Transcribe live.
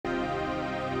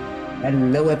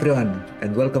Hello everyone,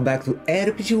 and welcome back to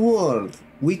RPG World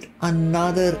with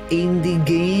another indie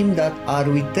game that are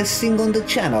we testing on the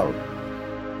channel,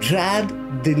 Dread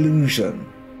Delusion.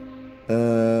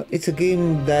 It's a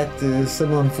game that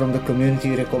someone from the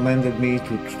community recommended me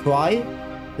to try.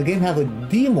 The game have a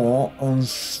demo on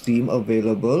Steam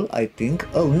available, I think.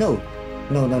 Oh no,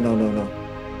 no,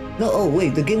 oh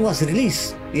wait, the game was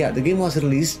released. Yeah, the game was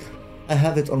released. I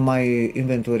have it on my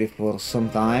inventory for some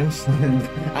times and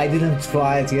I didn't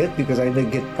try it yet because I didn't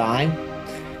get time.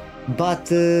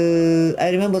 But I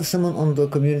remember someone on the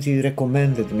community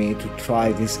recommended me to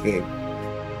try this game.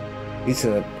 It's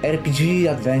a RPG,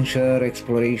 adventure,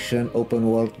 exploration, open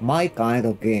world, my kind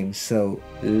of game. So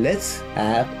let's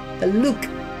have a look.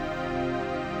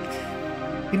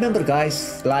 Remember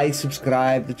guys, like,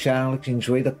 subscribe the channel if you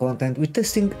enjoy the content. We're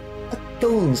testing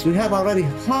tons. We have already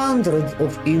hundreds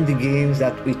of indie games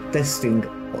that we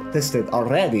tested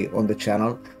already on the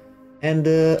channel, and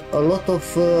a lot of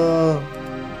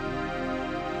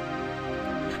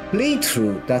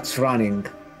playthrough that's running.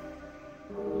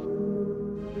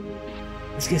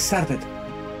 Let's get started.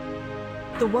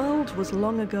 The world was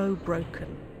long ago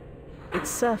broken,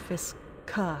 its surface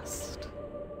cursed.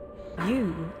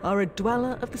 You are a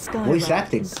dweller of the sky. Voice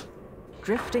acting.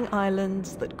 Drifting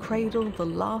islands that cradle the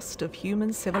last of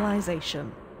human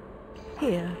civilization.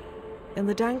 Here, in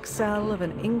the dank cell of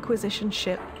an Inquisition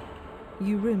ship,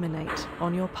 you ruminate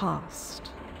on your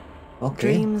past.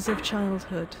 Okay. Dreams of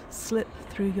childhood slip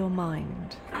through your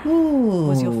mind. Ooh.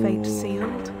 Was your fate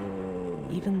sealed,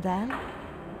 even then?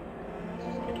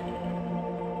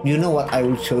 You know what I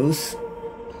will choose?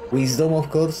 Wisdom, of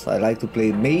course. I like to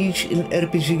play mage in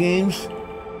RPG games.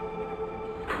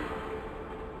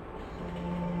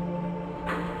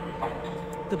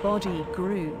 The body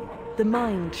grew, the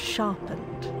mind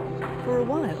sharpened. For a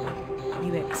while,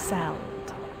 you excelled.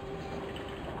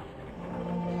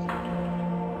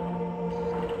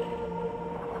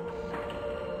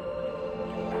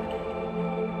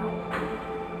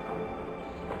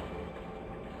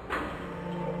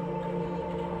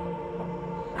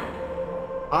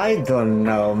 I don't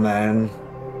know, man.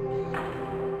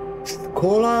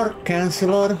 Scholar,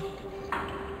 Chancellor.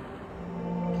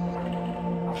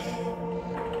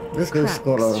 Let's go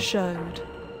Scholar. Showed.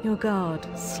 Your guard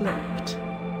slipped.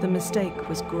 The mistake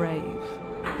was grave.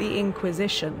 The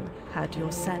Inquisition had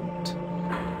your scent.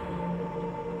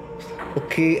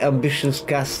 Okay, ambitious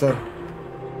caster.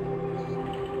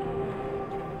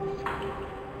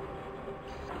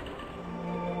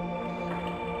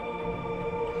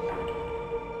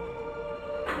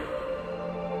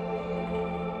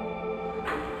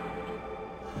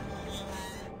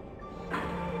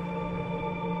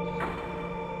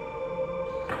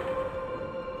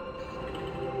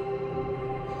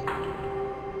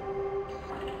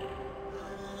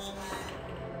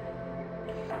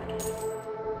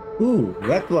 Ooh,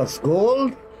 that was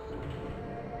gold?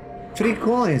 3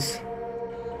 coins.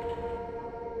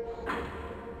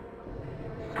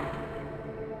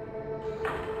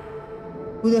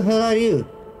 Who the hell are you?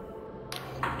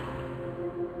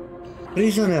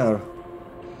 Prisoner.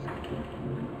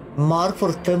 Mark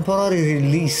for temporary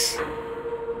release.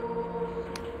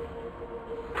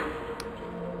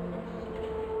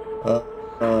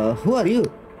 Who are you?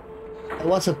 I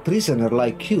was a prisoner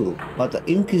like you, but the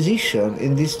Inquisition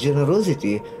in this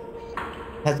generosity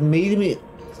had made me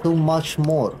so much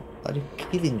more. Are you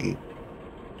kidding me?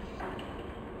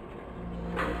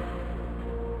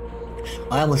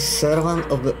 I am a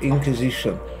servant of the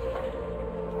Inquisition.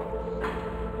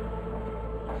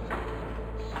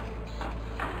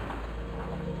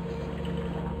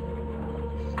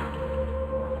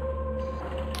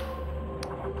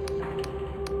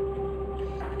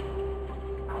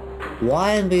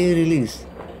 Why am I being released?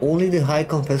 Only the High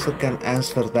Confessor can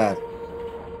answer that.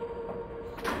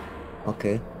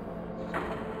 Okay.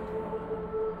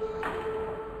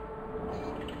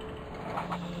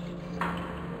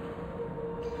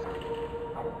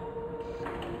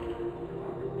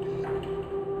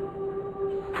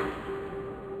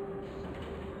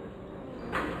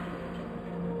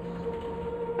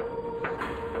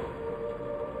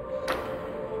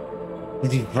 The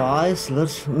device,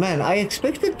 man, I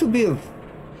expect it to be a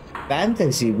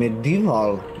fantasy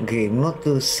medieval game, not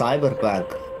a cyberpunk.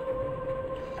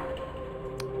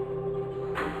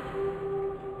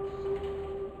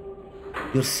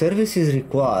 Your service is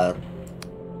required.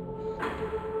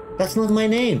 That's not my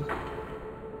name.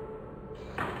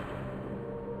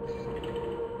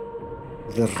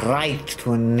 The right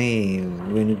to a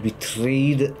name when you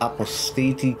betrayed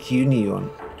apostatic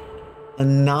union. A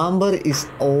number is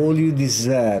all you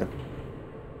deserve.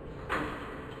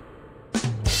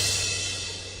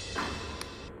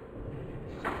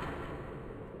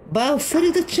 by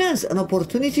offering the chance an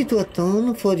opportunity to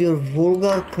atone for your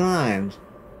vulgar crimes.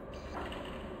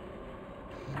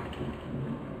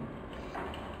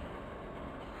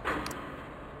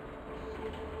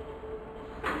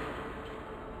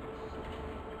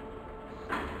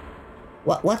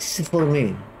 What's it for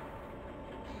me?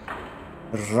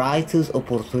 Righteous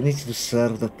opportunity to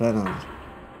serve the penance.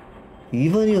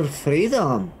 Even your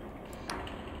freedom.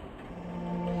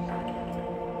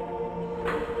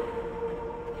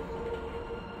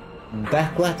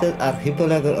 Backwater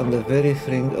archipelago on the very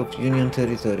fringe of Union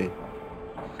territory.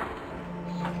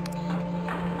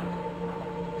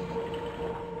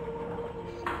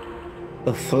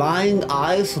 A flying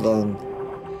island.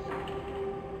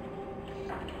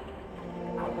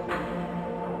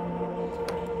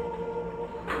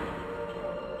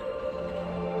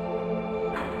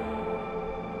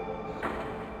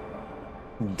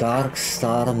 Dark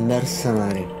Star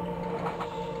Mercenary.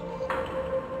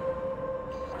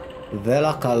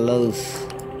 Vela Kalos.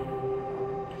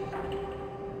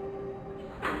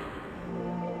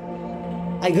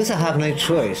 I guess I have no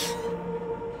choice.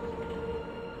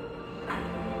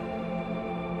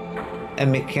 A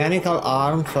mechanical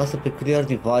arm thrusts a peculiar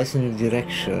device in your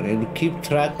direction. It will keep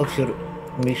track of your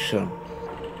mission.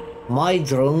 My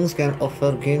drones can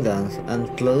offer guidance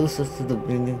and closest to the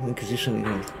Binding Inquisition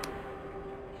unit.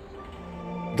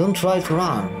 Don't try to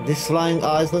run. These flying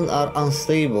islands are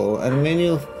unstable and many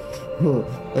of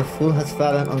a fool has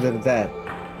fallen on their death.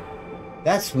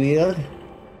 That's weird.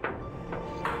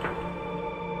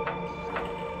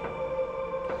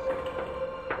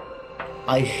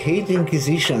 I hate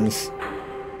Inquisitions.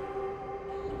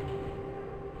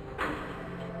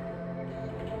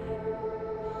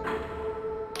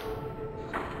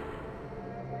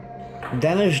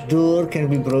 Damaged door can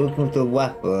be broken with a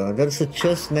weapon. There's a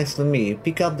chest next to me.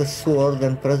 Pick up the sword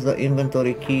and press the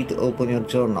inventory key to open your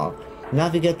journal.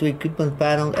 Navigate to equipment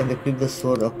panel and equip the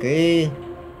sword. Okay.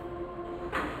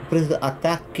 Press the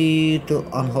attack key to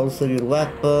unholster your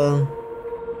weapon.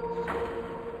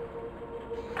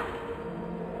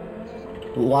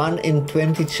 1 in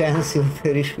 20 chance you'll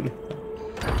perish.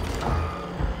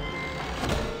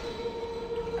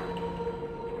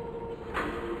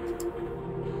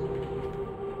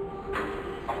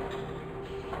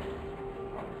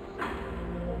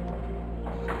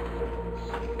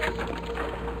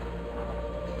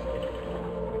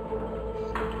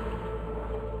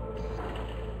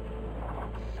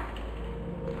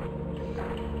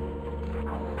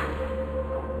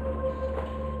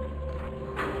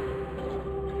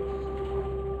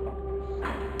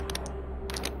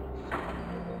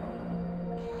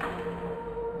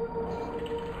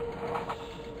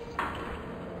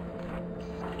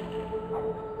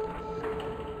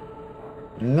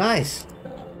 Nice.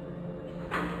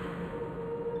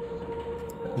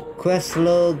 The quest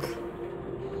log.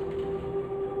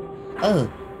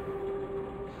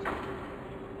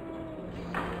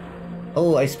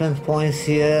 Oh, I spent points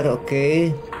here.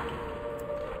 Okay.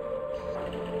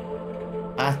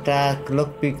 Attack,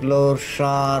 lockpick, lore,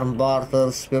 charm,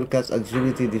 barter, spellcast,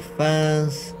 agility,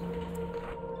 defense.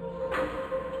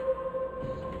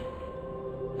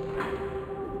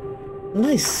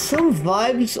 Nice, some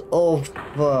vibes of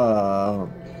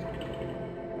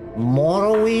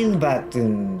Morrowind, but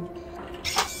in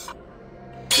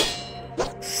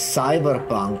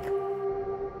cyberpunk.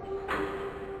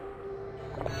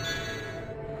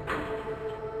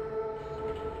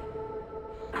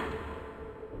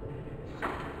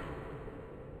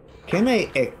 Can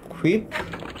I equip?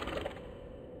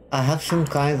 I have some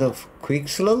kind of quick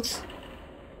slots.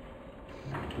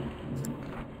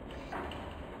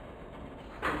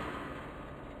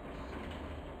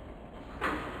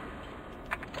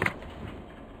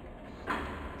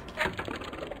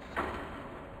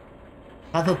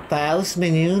 Have a pause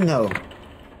menu? No.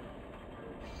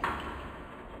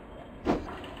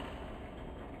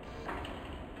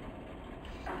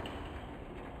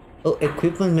 Oh,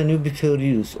 equipment menu before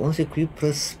use. Once equipped,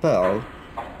 press spell,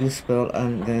 use spell,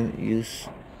 and then use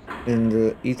in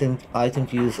the item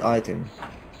to use item.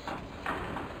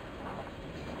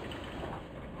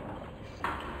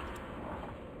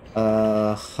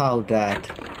 How that?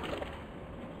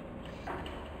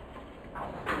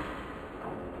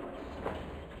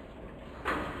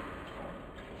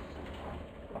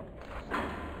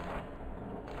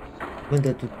 In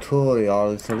the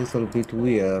tutorial, it's a little bit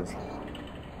weird.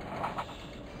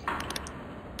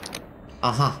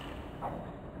 Aha.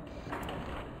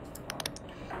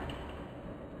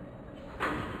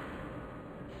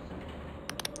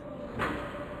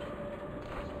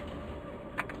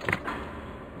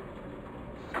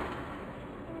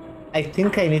 I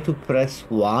think I need to press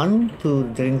 1 to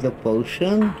drink the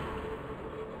potion.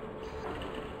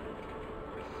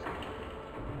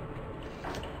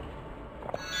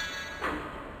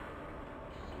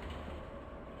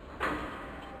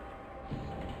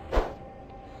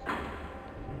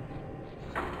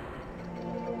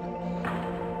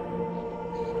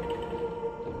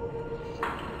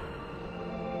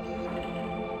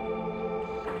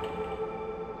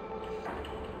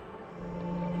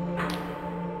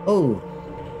 Oh.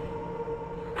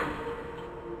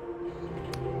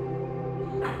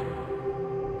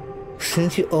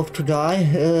 Sent you off to die?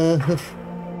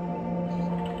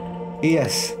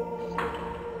 Yes.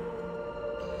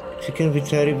 She can be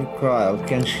terribly cruel,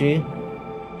 can she?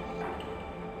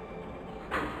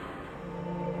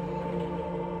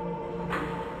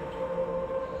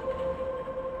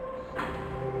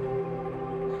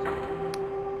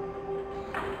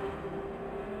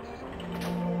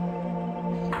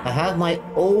 I have my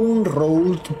own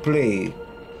role to play.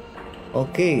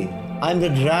 Okay, I'm the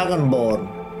Dragonborn.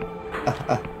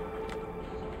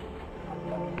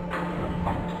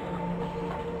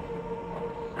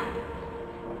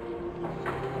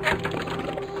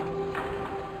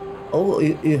 Oh,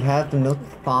 you have not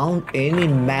found any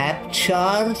map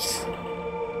charts?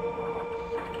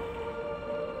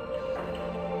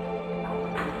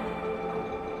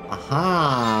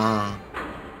 Aha!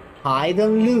 Hide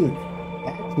and loot.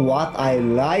 That's what I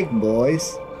like,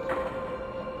 boys.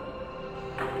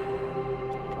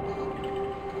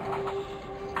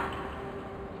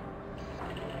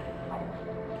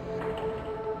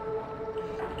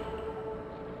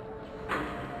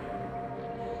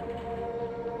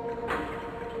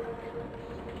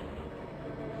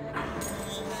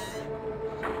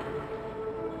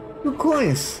 Two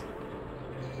coins.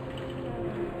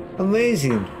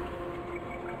 Amazing.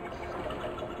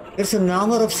 There's a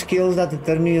number of skills that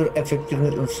determine your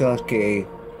effectiveness. Okay.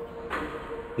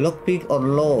 Lockpick or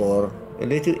lore. A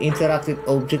little interactive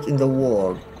object in the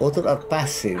world. Both are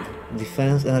passive.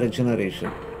 Defense and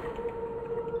regeneration.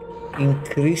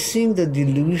 Increasing the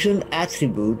delusion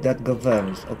attribute that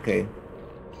governs. Okay.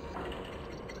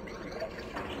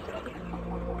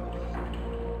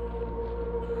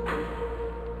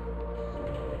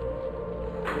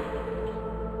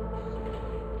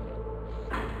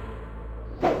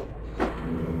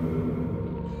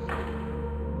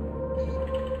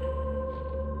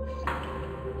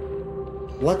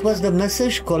 What was the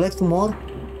message? Collect more?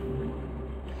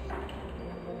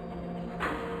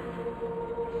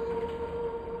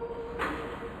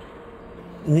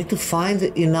 Need to find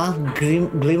enough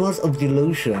glimmers of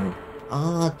delusion.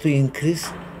 To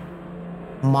increase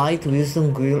might,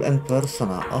 wisdom, will, and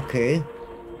persona. Okay.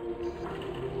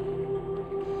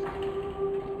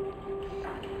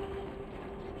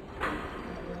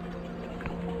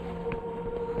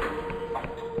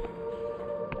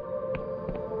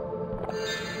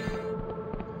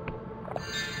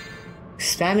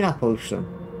 Stamina potion.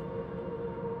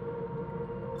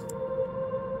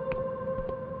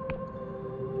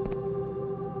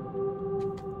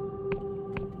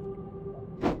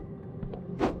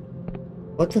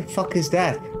 What the fuck is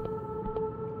that?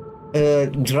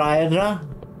 Dryadra?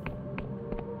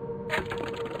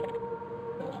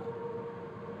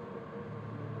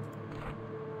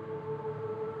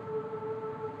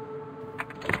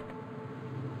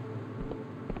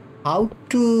 How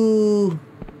to...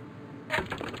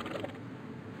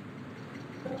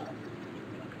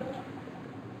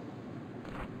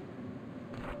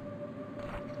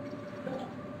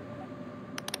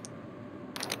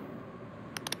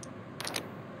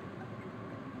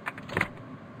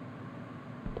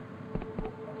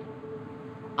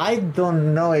 I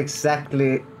don't know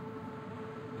exactly.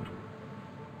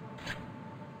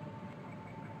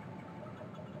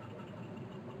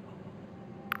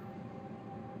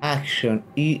 Action,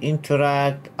 E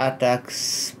interact, attack,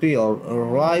 spell,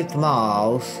 right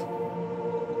mouse,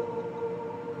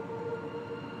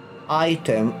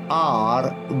 item,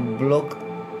 R, block,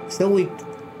 so it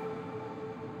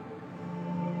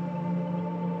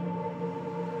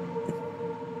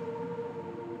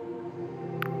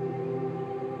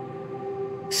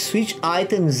switch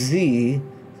item Z,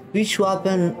 switch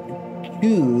weapon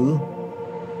Q,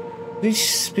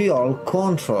 switch spell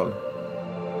control.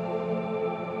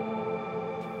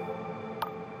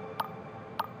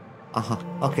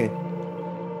 Okay.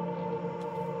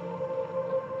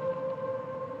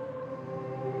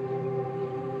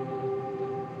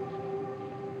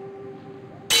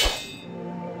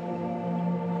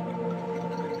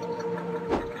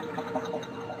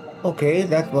 Okay,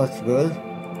 that was good.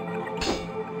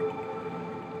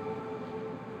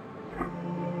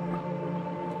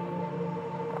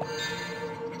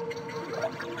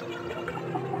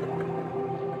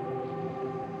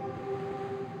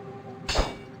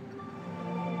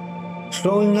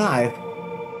 throwing knife.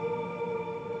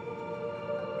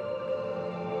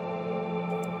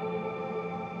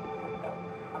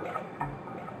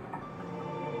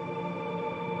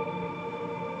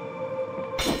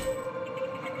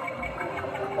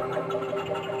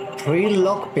 Three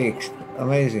lockpicks.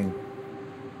 Amazing.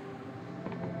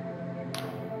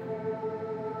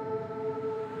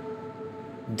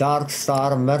 Dark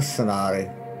Star Mercenary.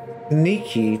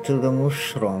 Sneaky to the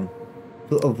mushroom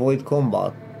to avoid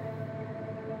combat.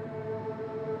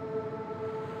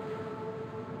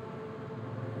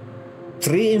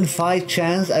 Three in 5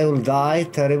 chance I will die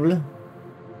terribly.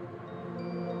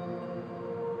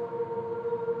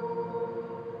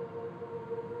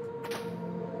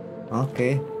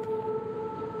 Okay.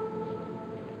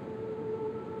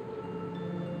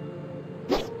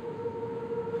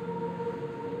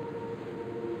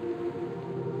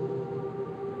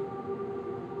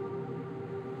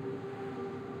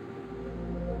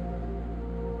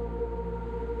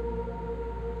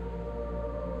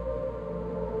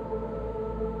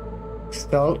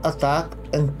 Stealth, attack,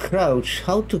 and crouch.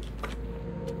 How to...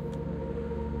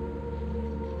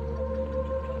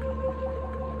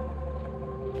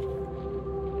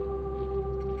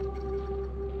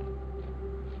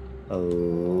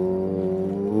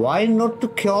 why not to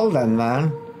kill them,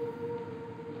 man?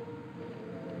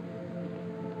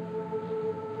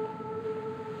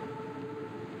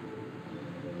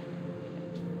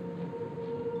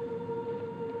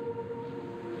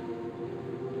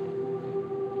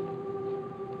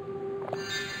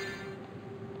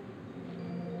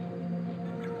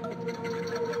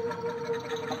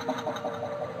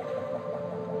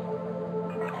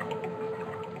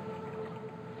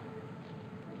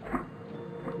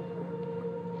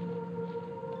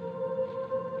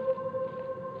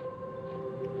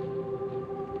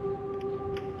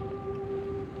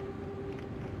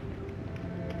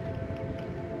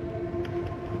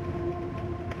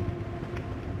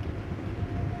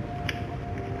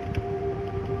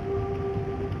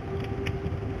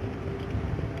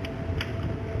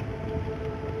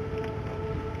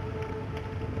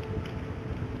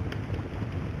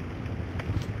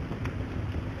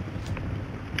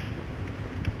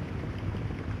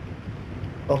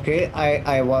 Okay,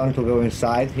 I want to go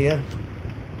inside here.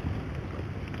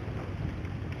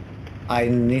 I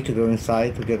need to go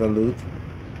inside to get a loot.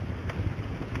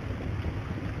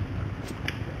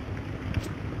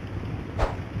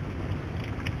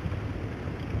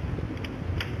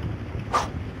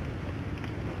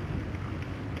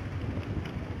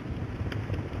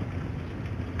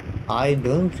 I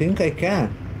don't think I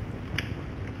can.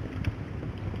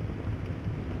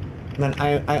 Man,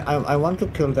 I want to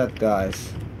kill that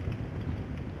guys.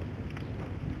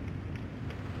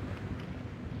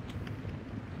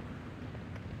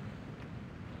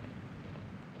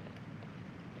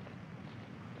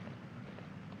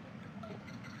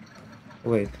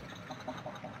 Wait.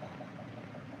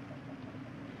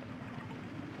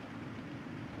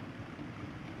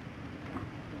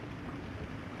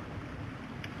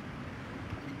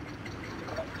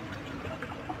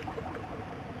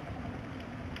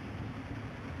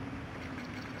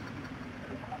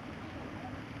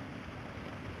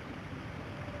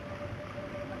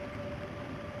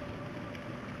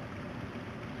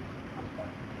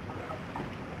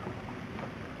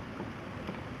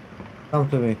 Come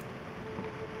to me.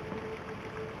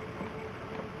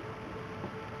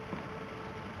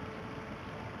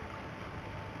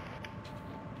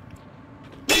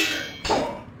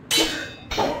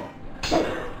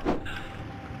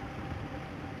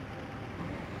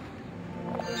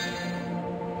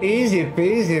 Easy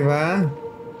peasy, man.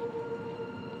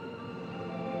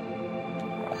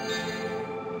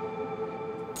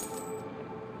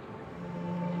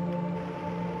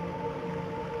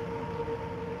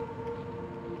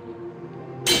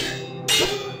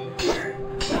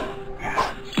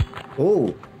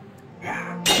 Oh.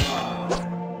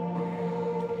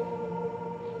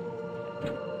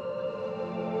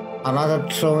 Another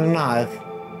throwing knife.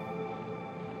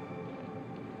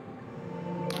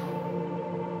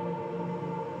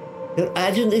 Your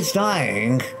agent is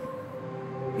dying.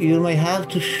 You may have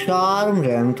to charm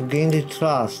them to gain their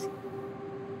trust.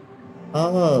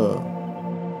 Oh.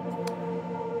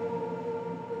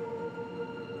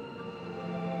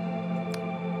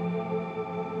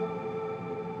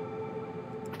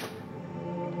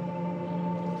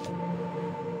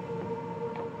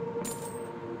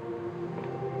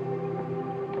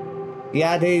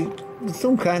 Yeah,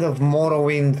 some kind of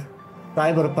Morrowind,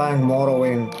 cyberpunk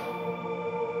Morrowind.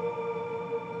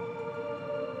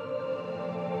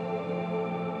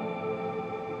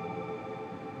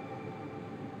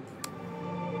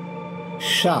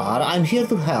 Shar, I'm here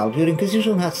to help. Your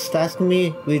Inquisition has tasked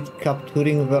me with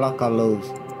capturing the Lakalos.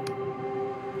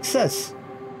 Success.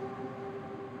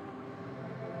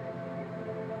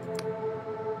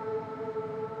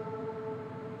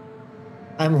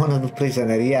 I'm one of the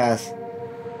prisoners, yes.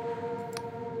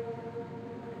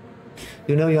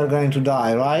 You know you're going to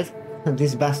die, right?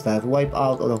 This bastard wipe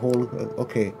out the whole...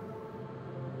 okay.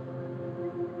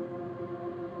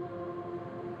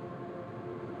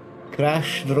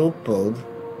 Crash drop pod.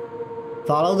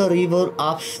 Follow the river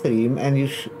upstream and you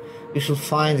should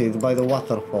find it by the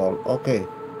waterfall. Okay.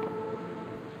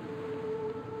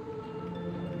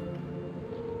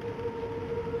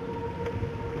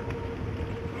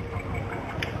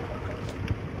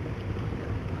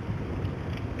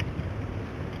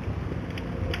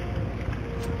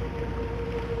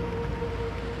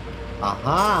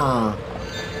 Aha!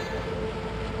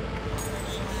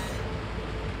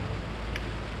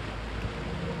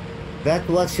 That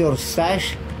was your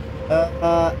stash?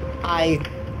 I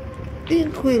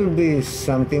think will be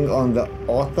something on the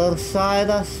other side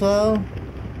as well.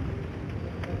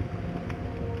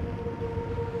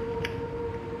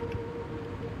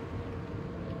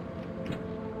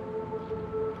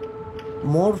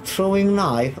 More throwing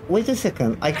knife. Wait a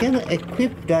second, I can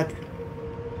equip that.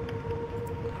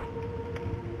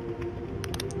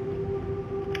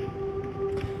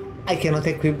 I cannot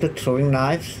equip the throwing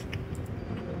knives.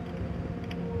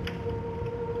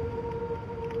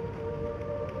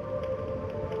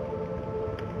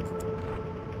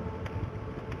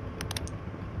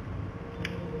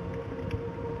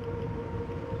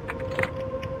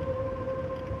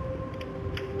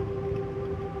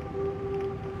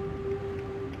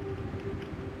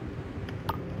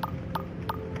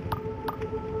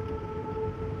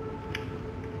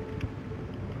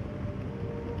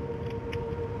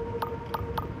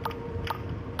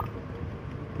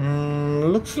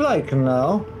 Looks like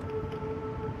no.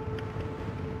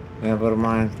 Never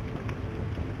mind.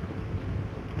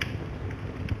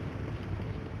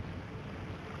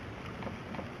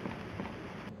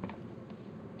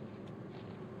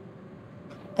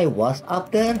 I was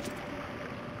up there.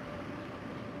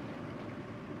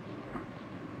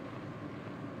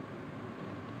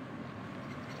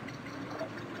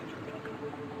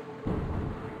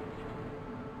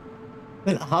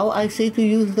 Well, how I say to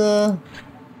use the...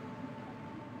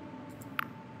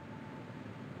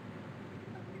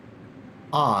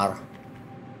 R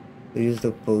to use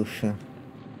the potion.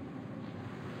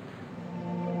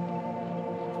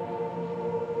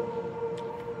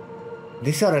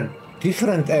 These are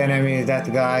different enemies,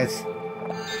 that guys.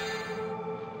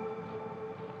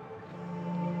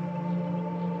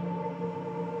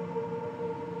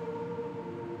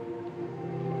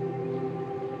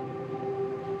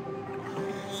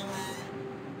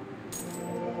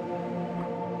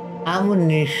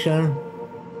 Ammunition.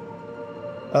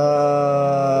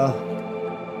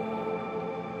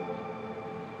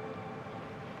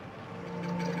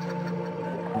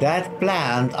 That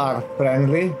plant are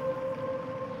friendly.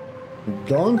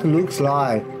 Don't looks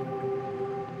like.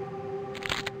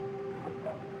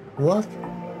 What?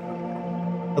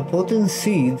 A potent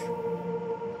seed.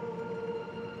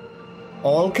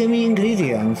 Alchemy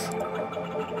ingredients.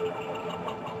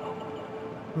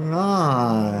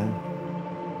 Nah.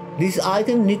 These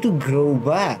items need to grow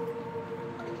back.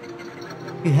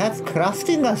 You have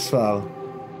crafting as well.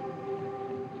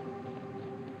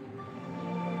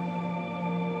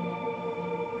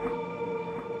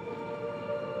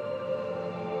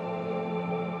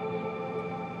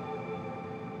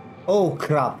 Oh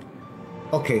crap.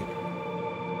 Okay.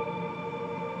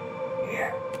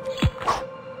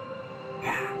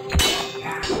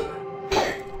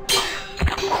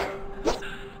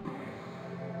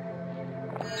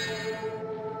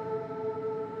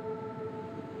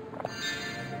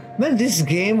 Well, this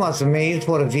game was made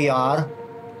for VR.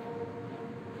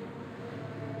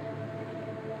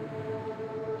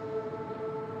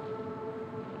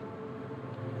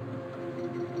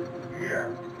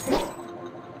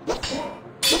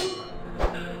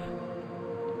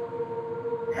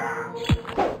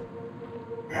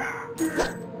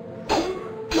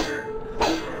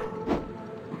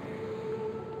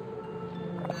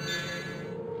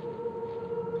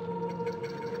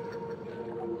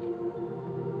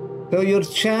 So your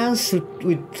chance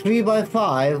with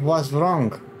 3x5 was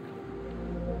wrong.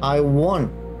 I won.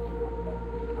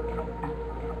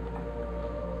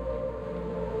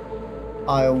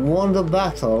 I won the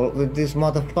battle with these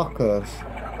motherfuckers.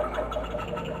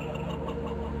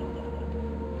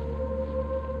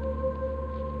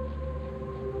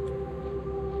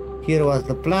 Here was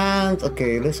the plant.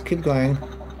 Okay, let's keep going.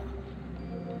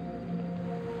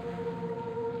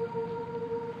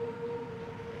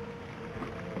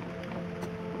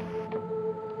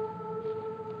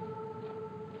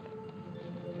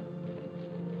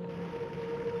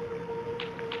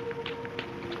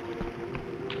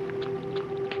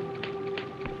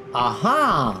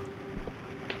 Aha!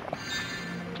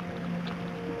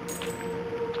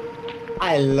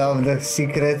 I love the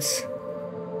secrets.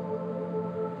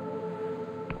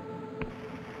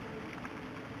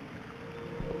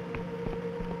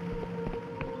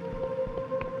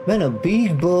 When a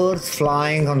big bird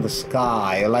flying on the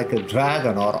sky like a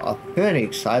dragon or a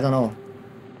phoenix, I don't know.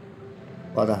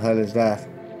 What the hell is that?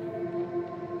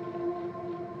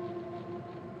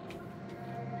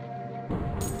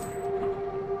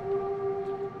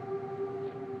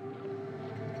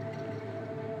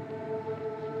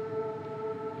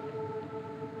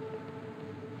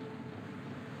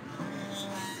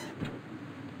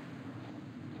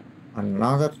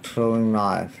 Another throwing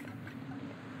knife.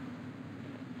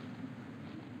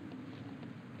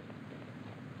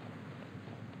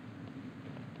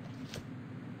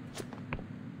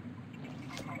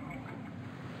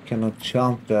 Cannot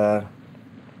jump there.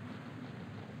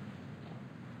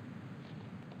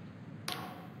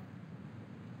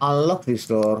 Unlock this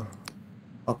door.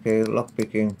 Okay, lock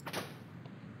picking.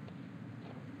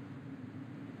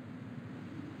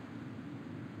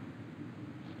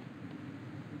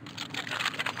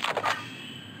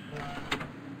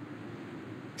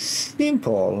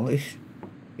 Simple.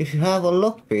 If you have a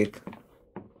lockpick.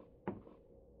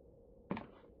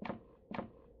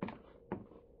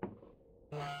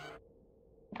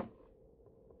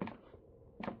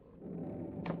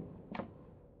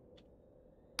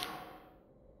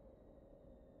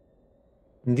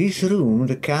 In this room,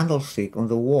 the candlestick on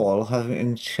the wall have been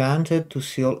enchanted to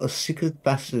seal a secret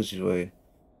passageway.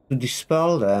 To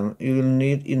dispel them, you will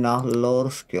need enough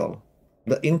lore skill.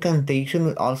 The incantation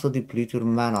will also deplete your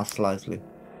mana slightly.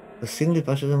 A single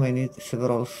passageway may need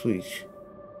several switch.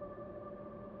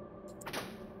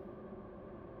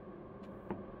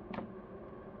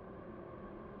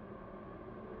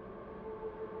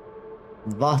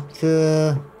 But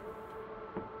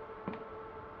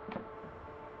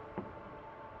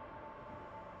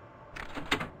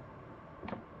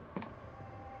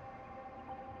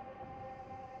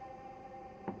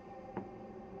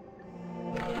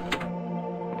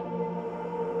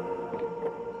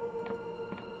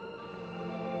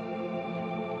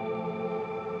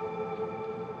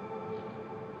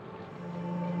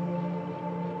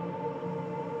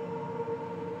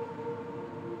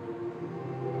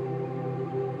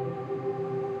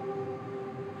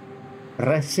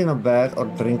rest in a bed or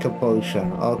drink a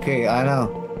potion. Okay, I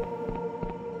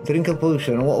know. Drink a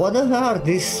potion. What the hell are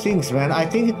these things, man? I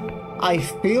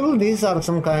feel these are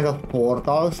some kind of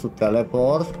portals to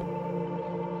teleport.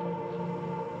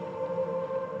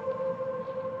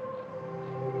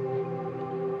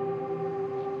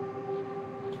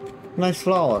 Nice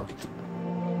flower.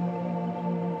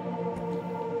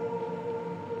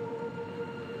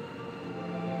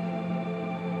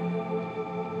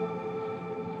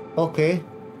 Okay.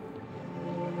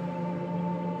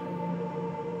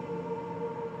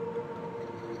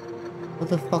 What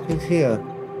the fuck is here?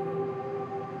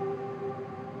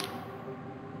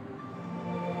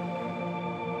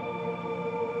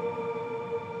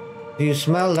 Do you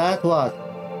smell that? What?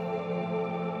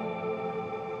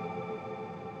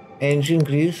 Engine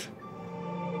grease?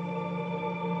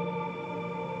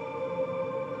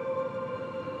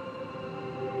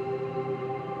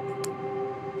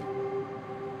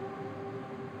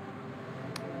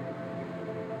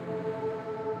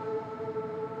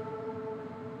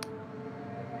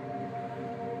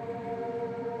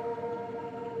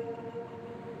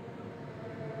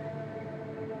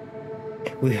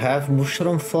 We have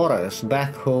mushroom forest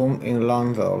back home in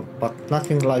London, but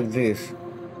nothing like this.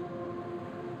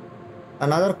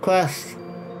 Another quest.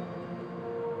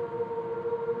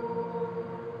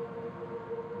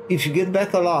 If you get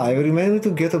back alive, remember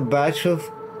to get a batch of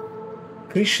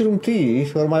mushroom tea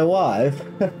for my wife.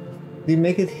 They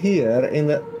make it here in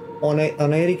the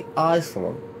Oneiric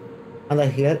Island, and I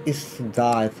hear it's to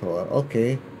die for.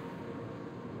 Okay.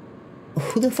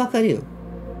 Who the fuck are you?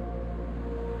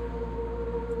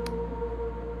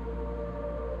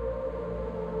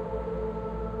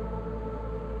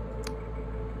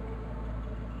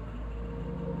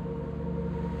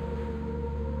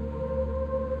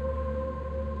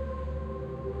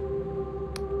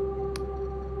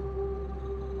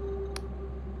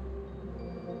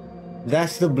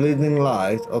 That's the bleeding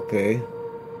light, okay.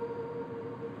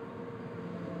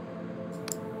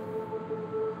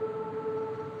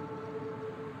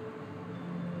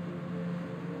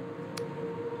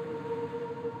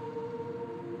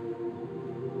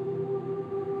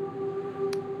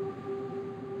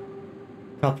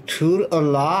 Capture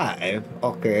alive,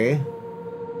 okay.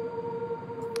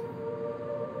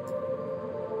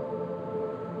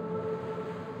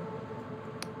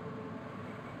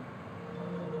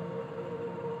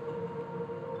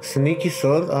 Sneaky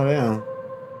sword? Oh yeah.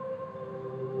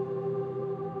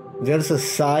 There's a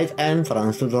side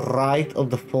entrance to the right of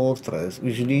the fortress,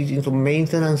 which leads into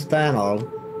maintenance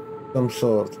tunnel, some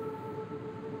sort.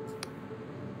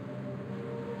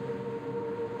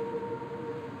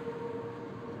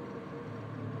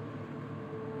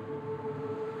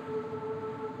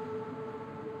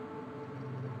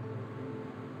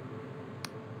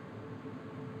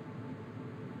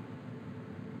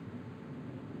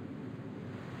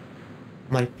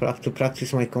 To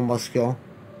practice my combat skill.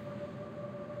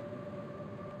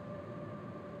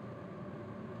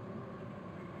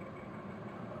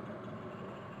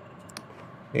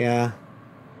 Yeah.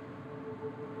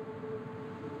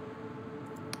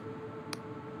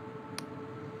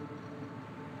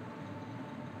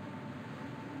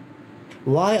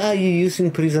 Why are you using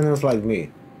prisoners like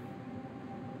me?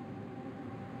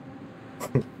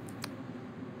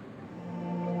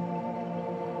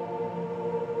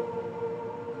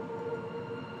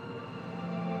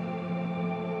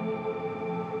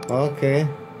 Okay.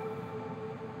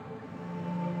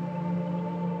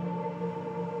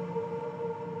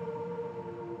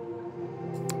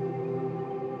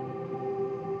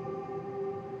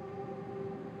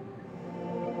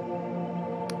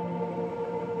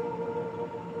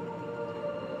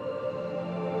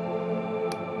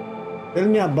 Tell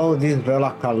me about this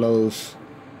Bella Carlos.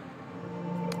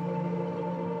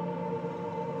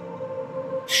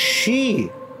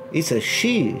 It's a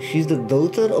she. She's the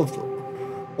daughter of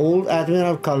old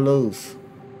Admiral Carlos.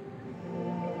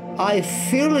 I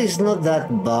feel it's not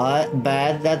that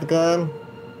bad, that girl.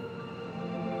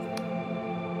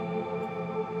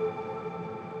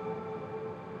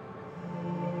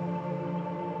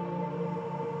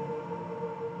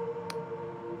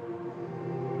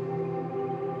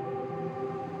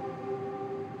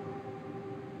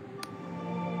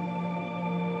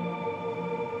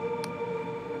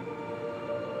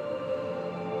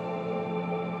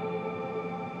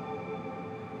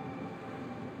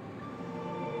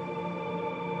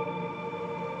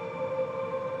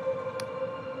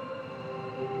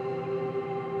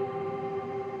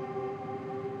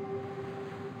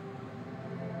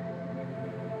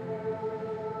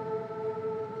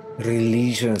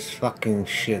 Religious fucking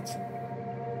shit.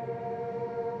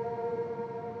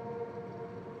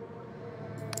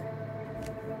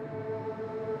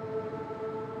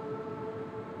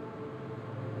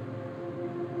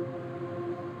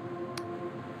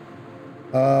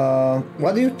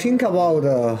 What do you think about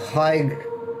High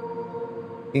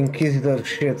Inquisitor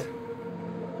shit?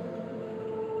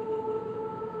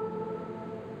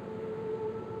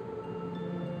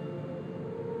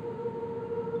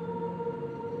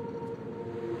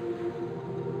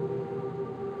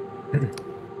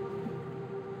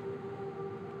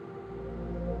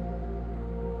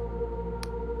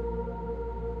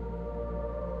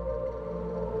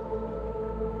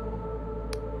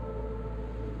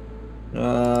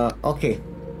 Okay.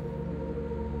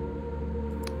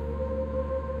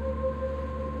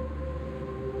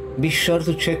 Be sure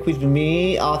to check with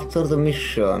me after the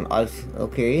mission.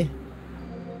 Okay.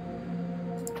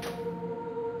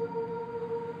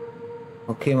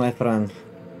 Okay, my friend.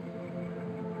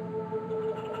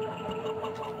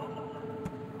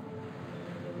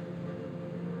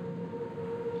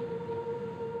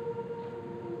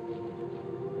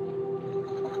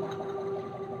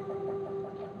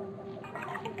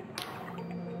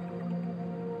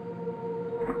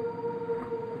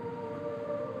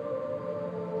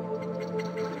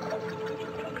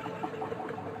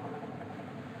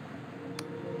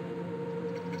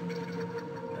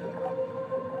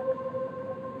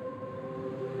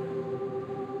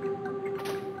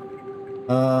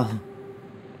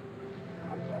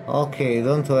 Okay,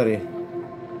 don't worry.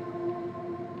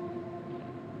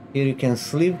 Here you can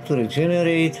sleep to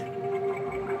regenerate.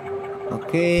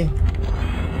 Okay.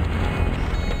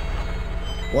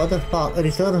 What the fuck?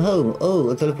 Return home. Oh,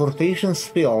 a teleportation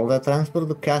spell that transports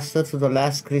the caster to the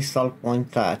last crystal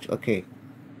point touch. Okay.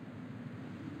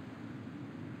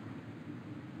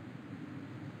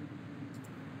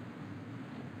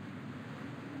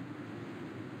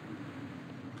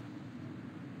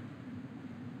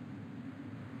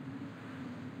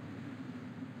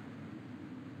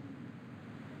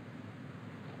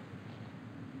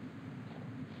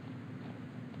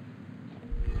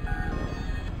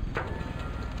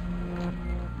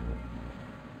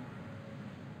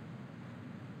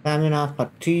 Stamina,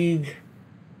 fatigue.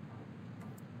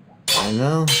 I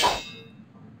know.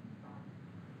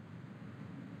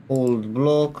 Old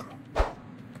block.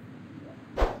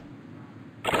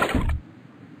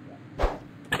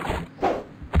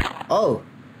 Oh.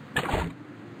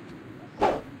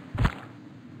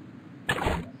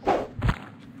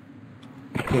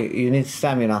 Okay, you need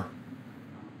stamina.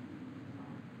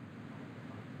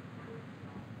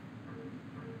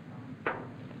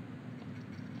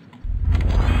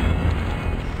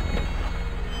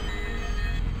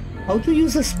 How to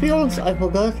use the spells? I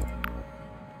forgot.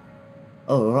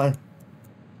 Oh, right.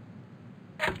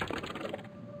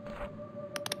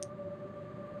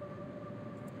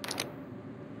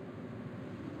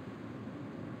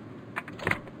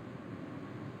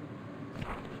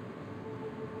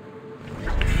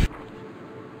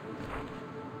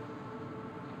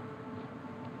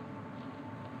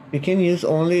 You can use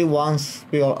only one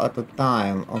spell at a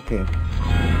time. Okay.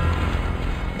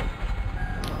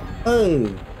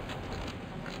 Oh.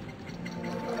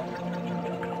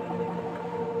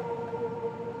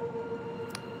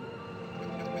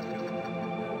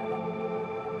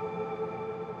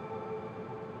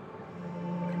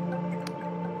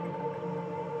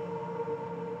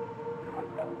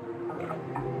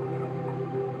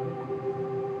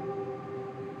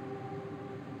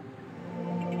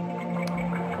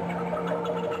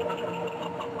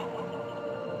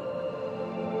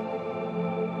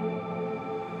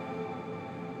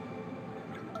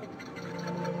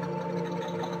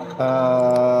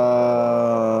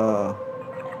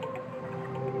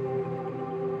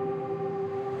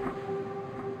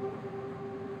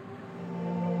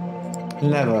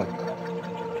 Never.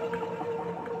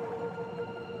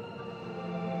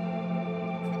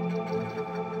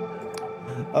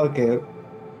 Okay.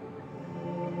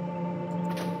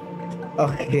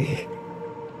 Okay.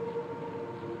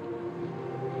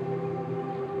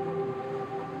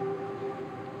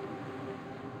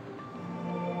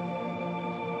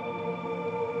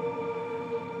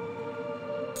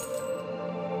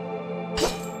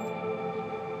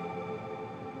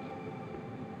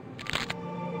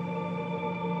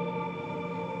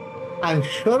 I'm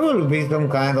sure we'll be some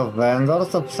kind of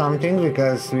vendors of something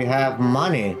because we have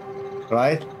money,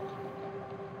 right?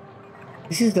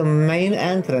 This is the main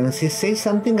entrance. He says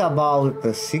something about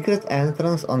the secret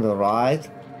entrance on the right.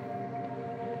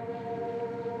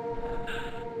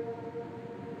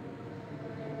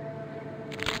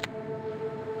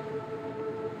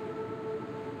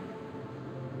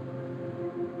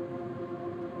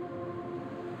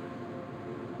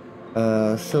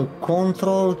 So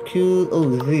control Q,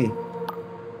 oh Z.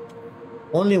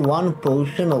 Only one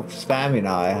potion of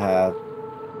stamina I have.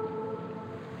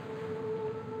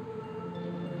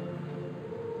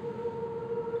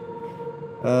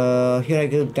 Here I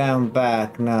go down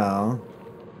back now.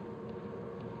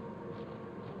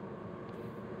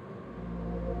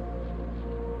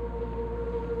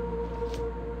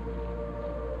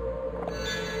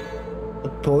 A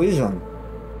poison.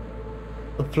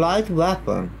 Applied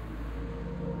weapon.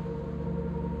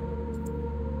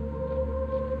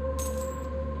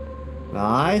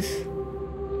 Nice.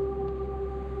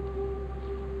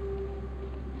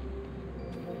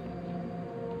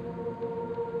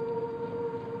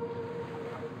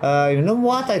 You know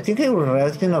what? I think I will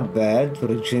rest in a bed to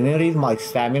regenerate my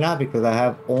stamina because I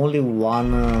have only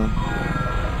one.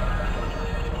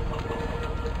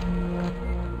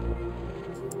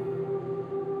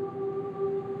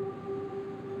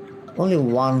 Only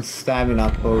one stamina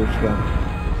potion.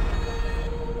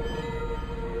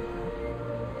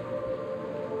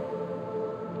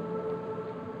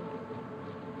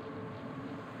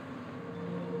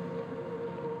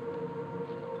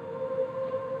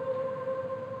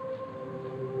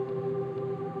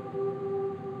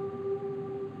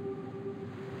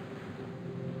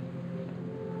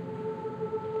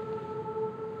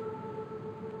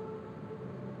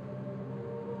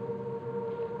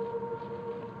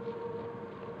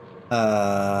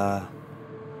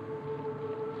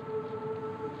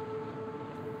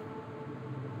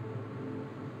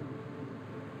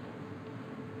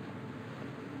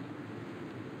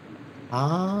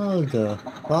 How the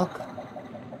fuck?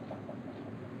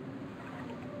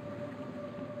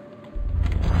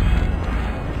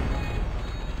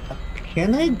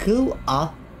 Can I go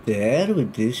up there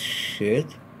with this shit?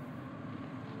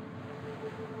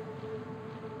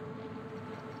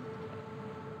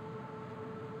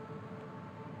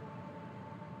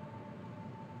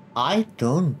 I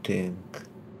don't think.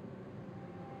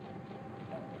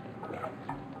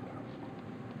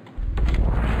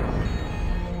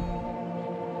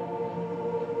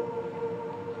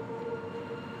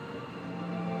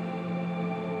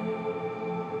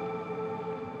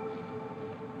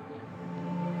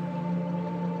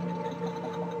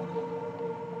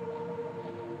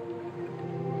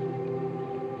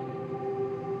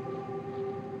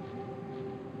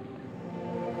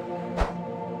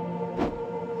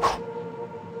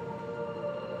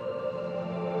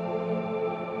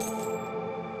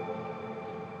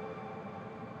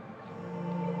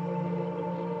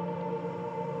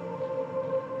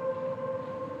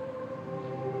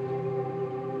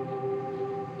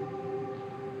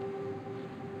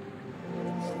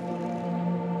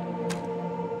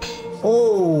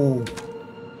 Oh!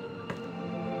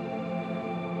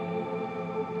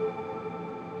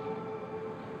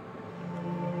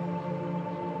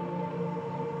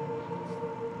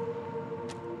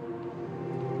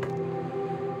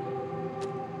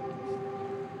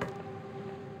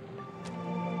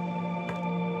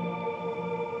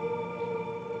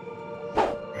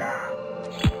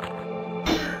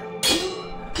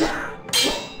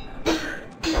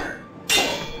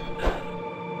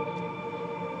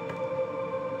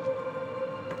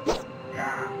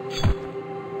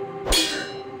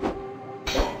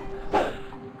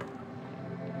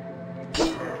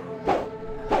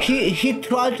 He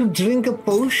tried to drink a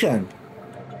potion.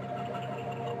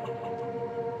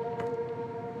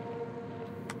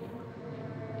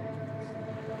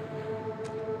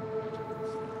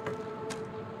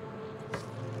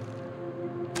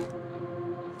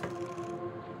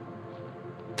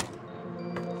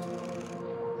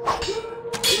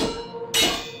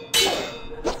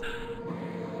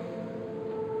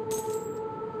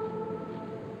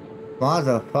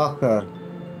 Motherfucker.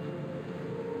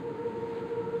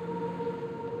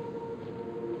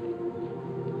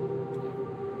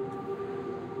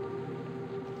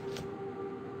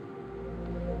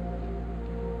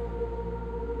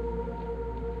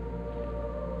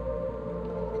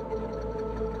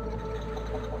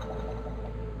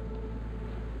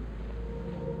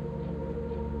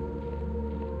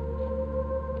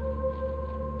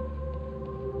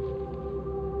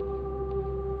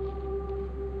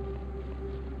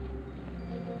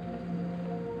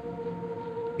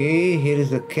 Okay, here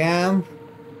is the camp.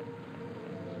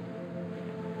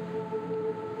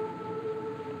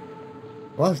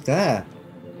 What's that?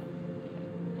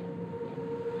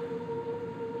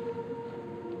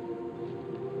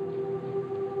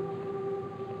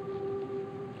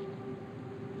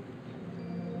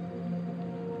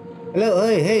 Hello,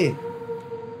 hey, hey.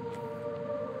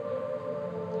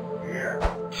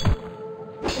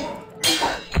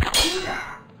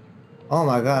 Oh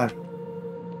my god.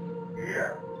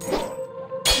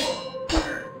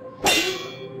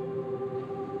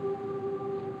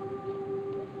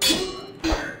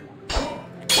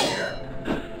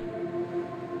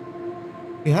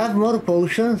 You have more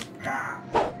potions?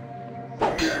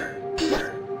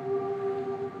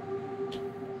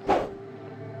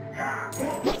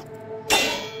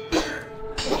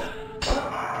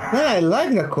 Man, I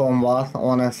like the combat,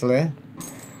 honestly.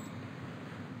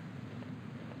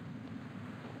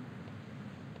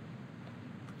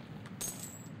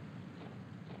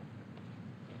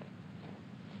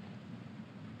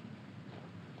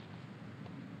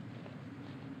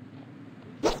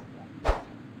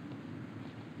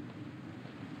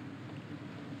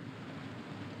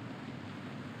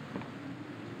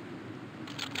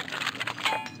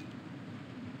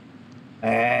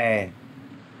 Hey.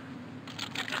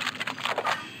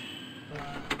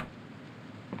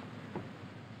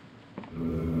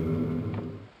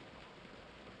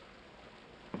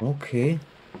 Okay.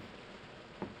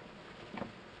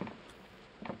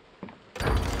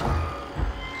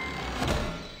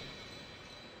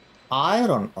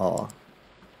 Iron ore.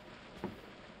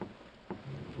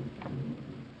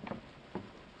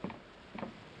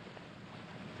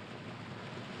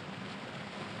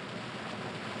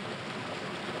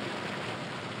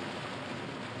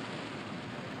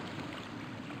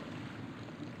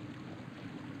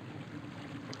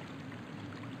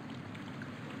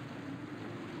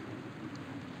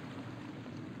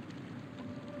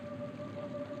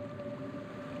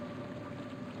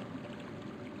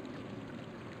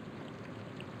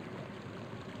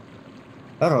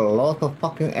 There are a lot of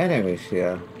fucking enemies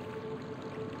here.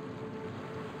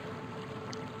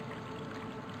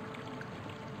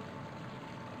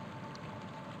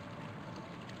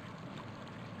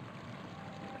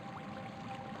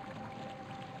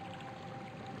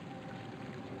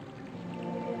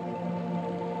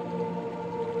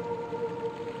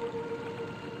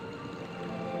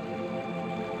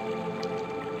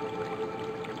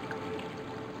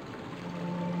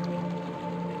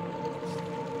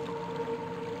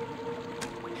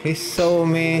 He saw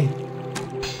me.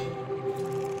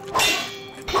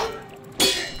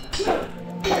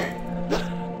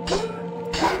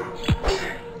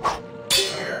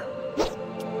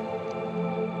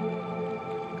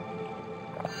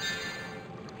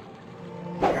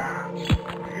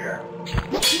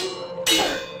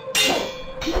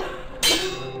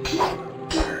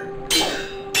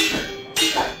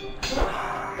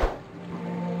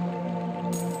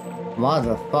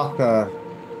 Motherfucker.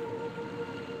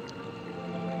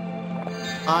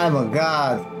 I'm a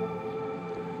god.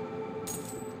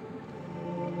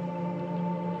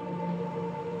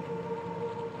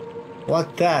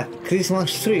 What that?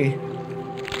 Christmas tree?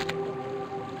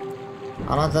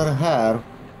 Another hair?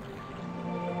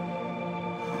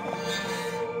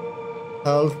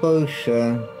 Health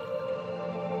potion.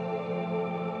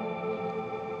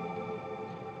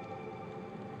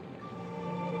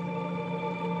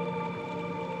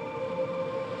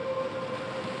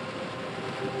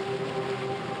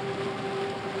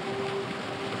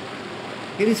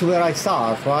 Here is where I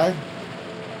start, right?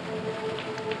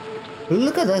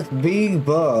 Look at that big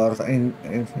bird in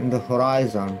the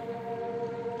horizon.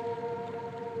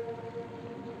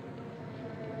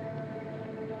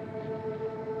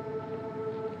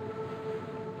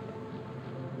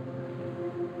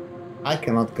 I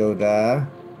cannot go there.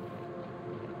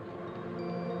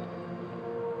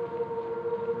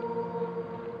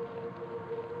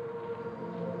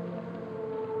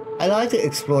 I like the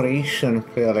exploration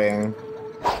feeling.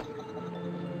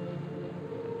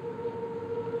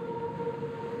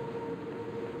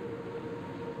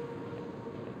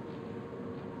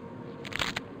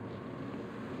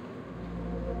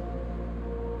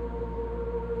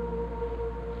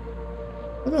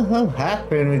 What the hell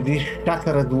happened with this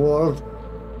shattered world?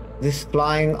 This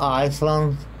flying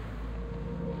Iceland?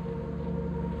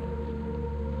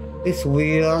 It's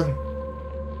weird.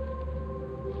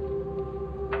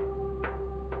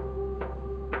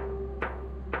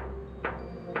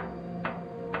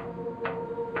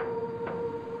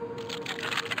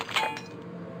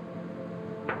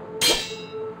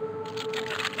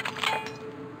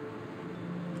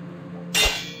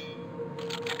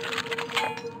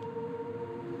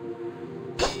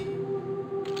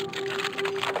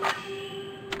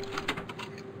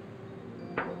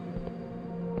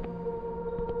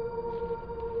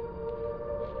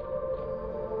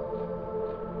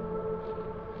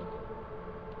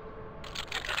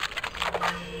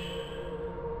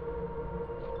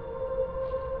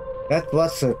 That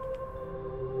was a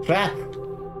trap.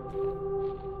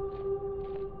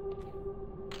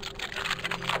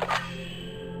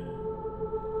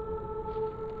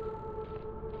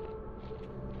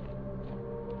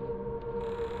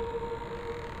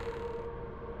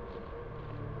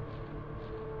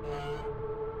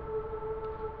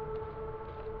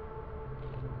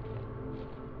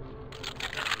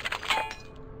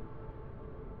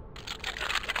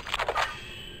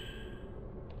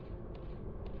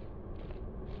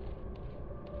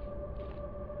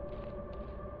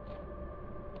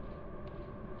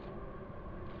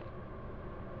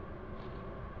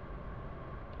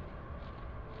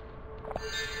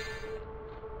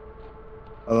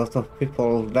 A lot of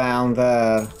people down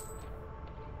there.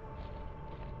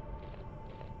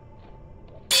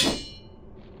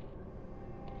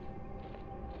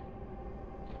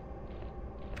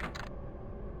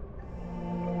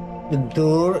 The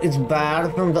door is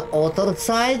barred from the other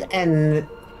side and...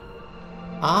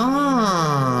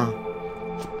 Ah!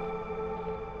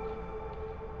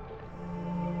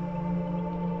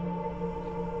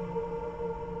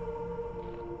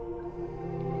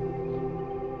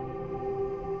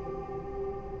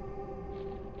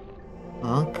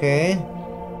 Okay.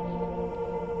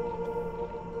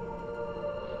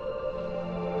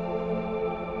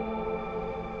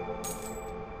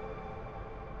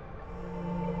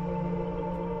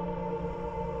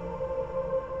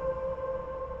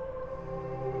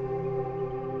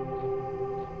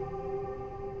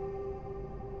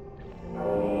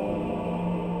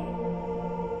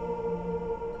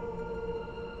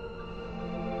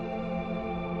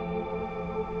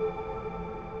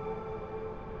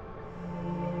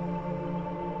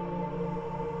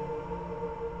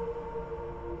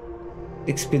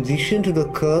 Expedition to the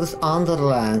cursed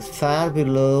underlands far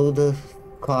below the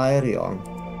Kyrion.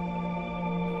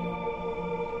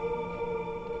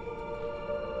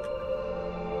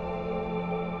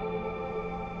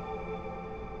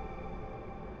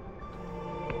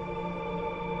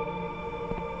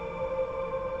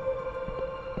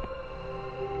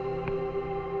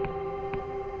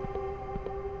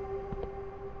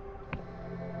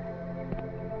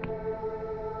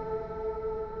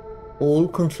 All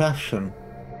contraption.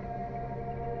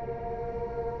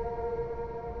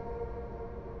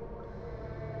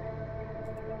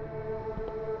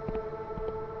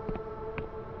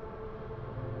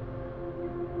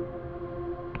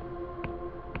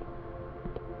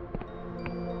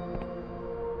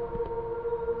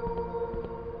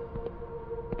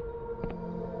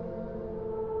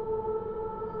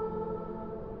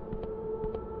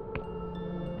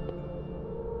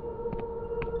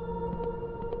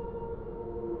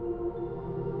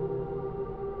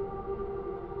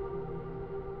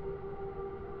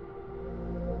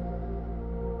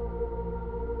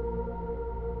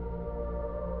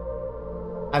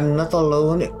 I'm not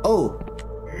alone. Oh!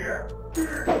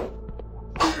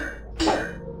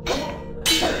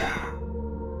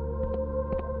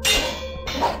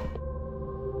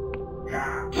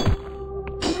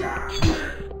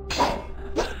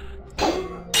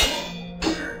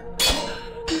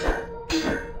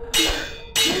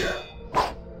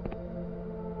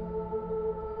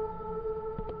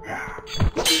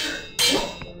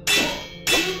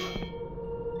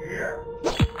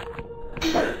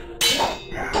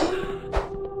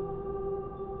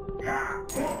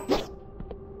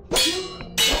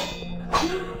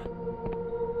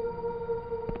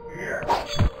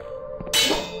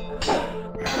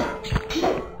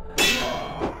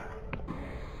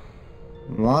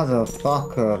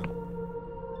 Motherfucker.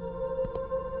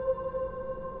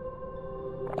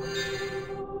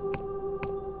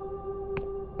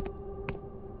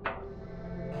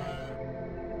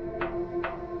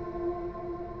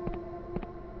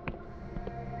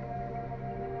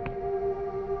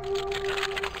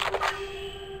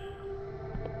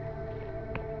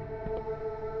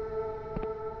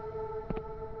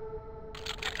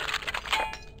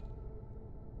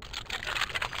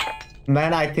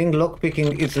 Man, I think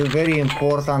lockpicking is very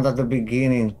important at the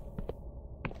beginning.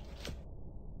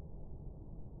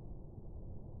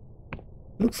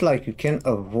 Looks like you can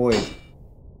avoid.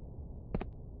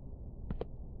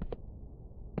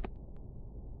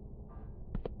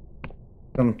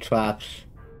 Some traps.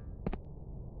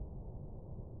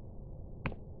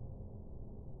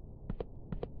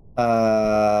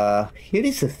 Here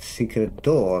is a secret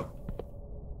door.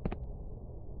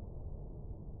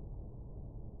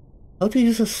 How to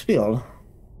use a spell?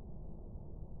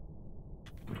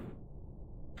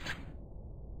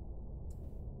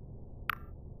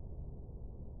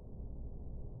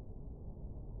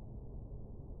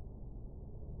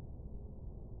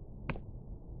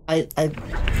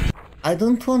 I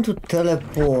don't want to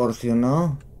teleport, you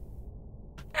know?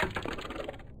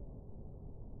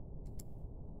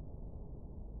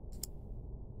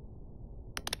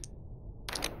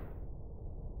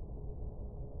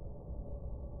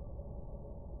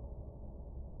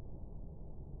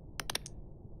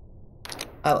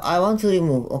 I want to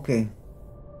remove, okay.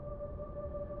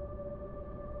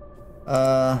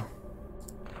 I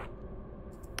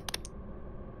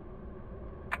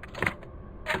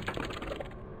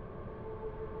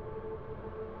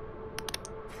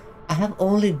have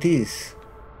only this.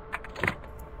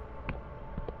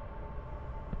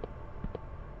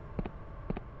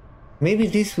 Maybe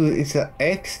this is an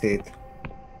exit.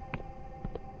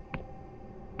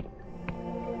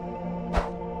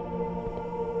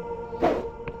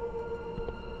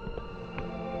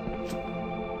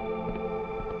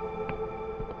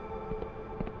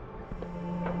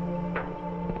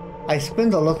 I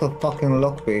spend a lot of fucking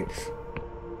lockpicks.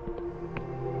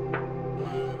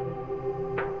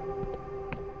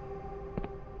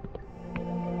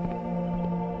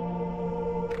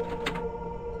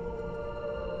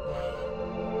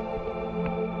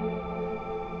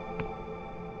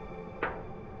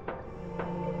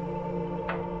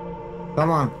 Come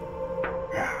on.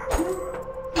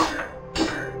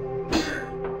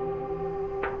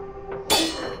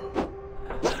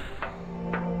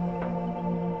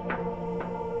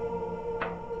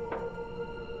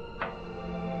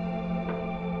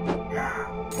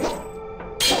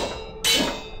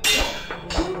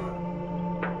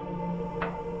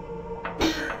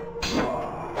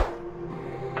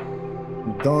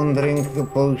 Don't drink the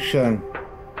potion.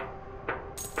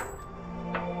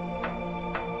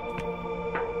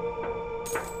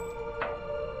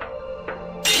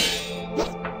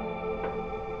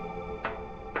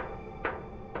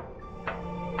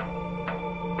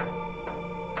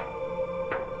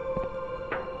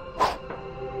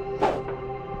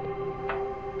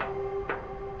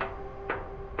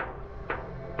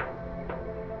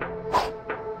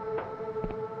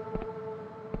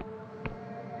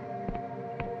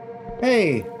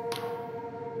 Hey!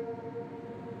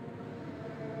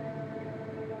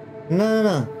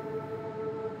 No.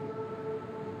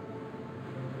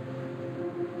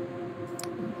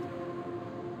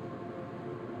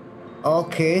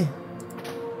 Okay.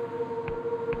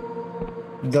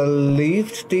 The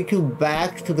lift take you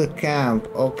back to the camp.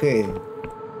 Okay.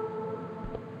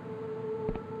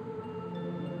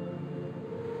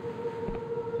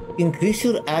 Increase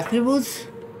your attributes?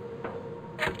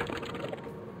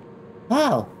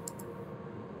 How?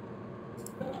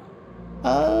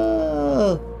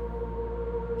 Oh.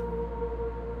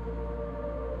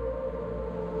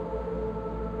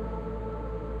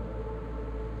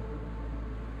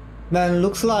 Man,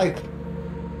 looks like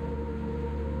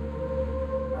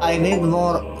I need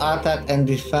more attack and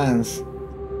defense.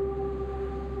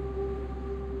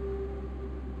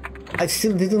 I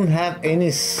still didn't have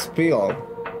any spell.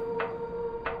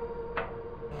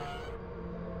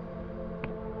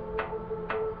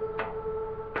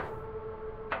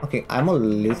 Okay, I'm a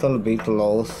little bit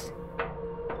lost.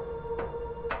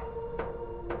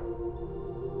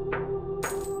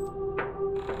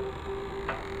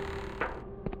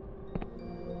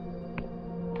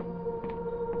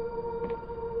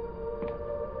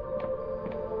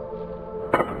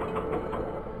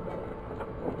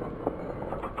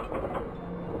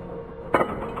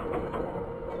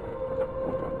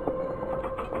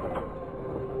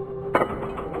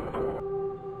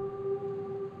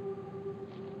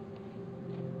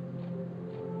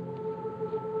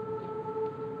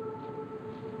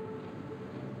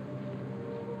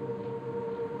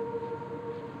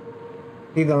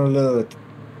 Hidden loot.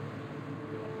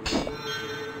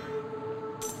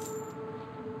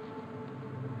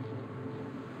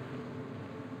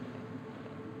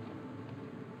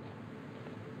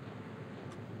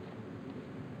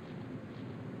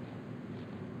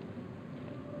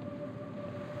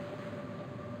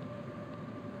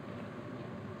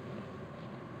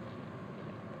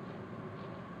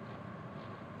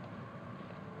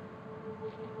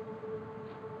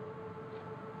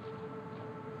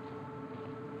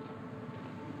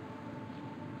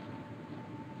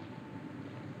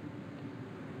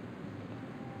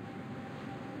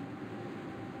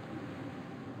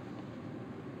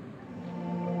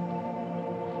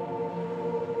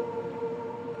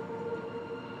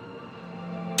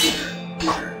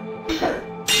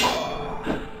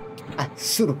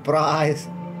 Surprise!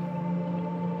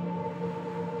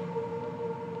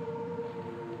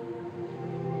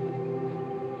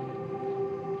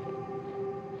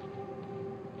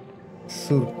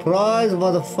 Surprise,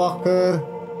 motherfucker!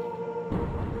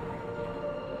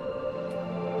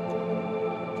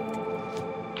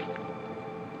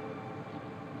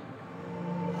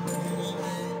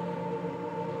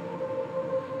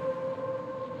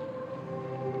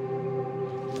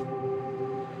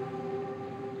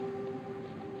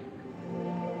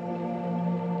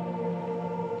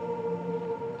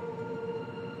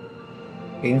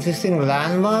 Interesting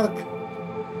landmark?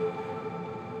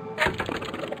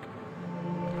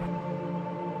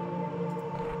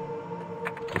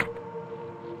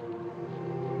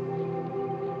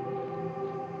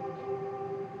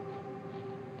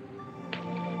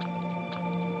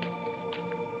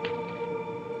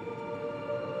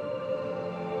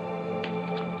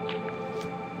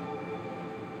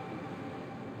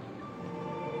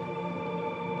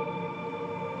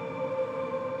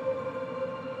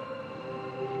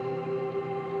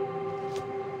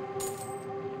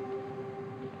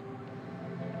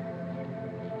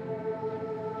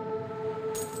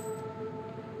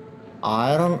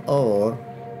 Iron ore.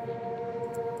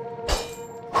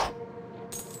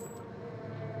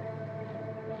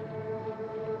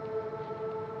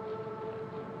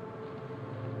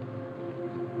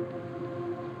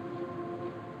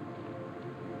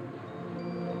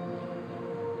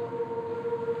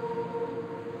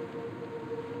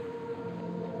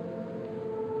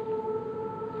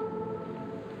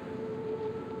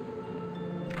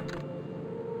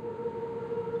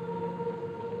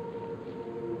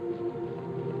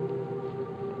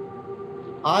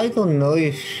 I don't know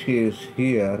if she's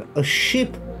here. A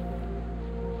ship!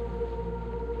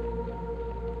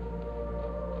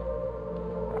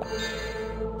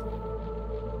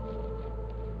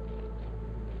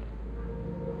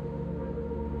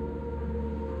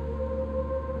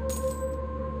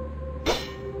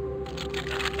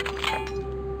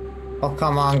 Oh,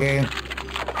 come on, game.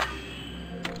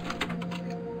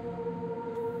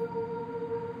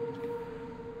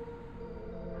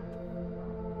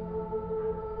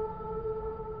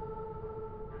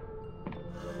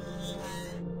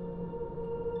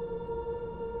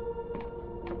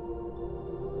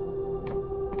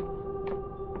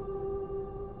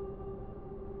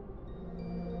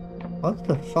 What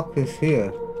the fuck is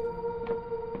here?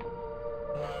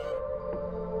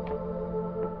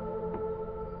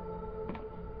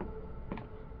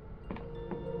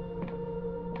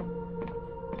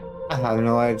 I have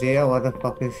no idea what the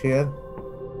fuck is here.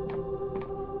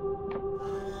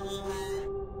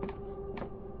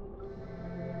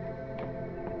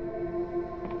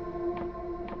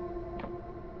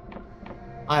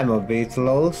 I'm a bit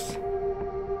lost.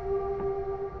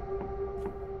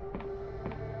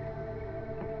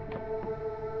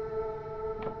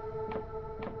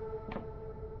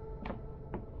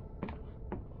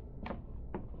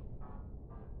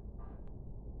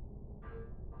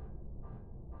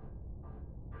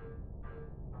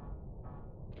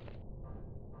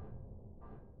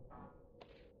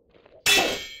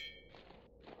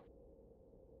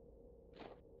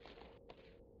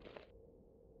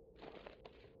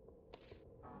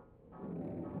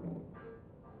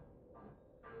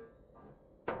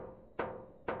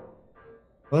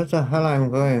 Where the hell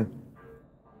I'm going?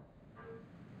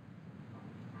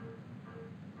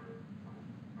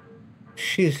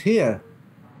 She's here.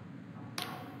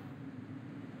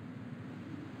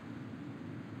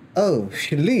 Oh,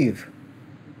 she leave.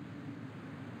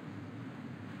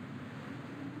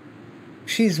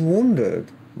 She's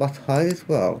wounded, but hide it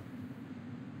well.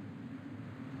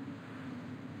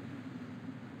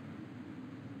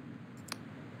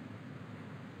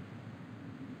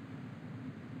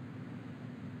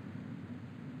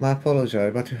 I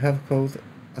apologize, but you have called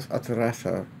us at a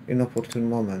rather inopportune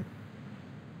moment.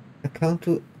 I come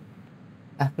to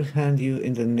apprehend you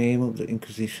in the name of the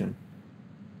Inquisition.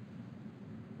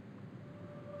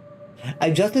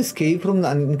 I just escaped from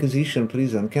an Inquisition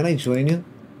prison. Can I join you?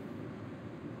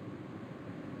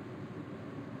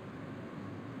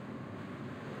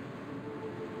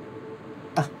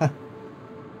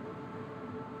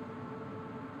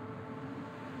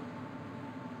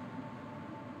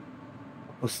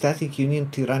 Apostatic union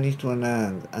tyranny to an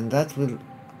end, and that will...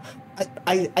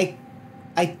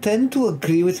 I tend to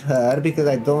agree with her because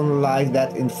I don't like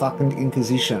that in fucking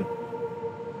Inquisition.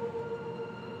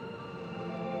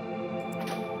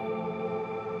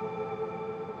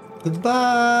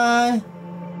 Goodbye!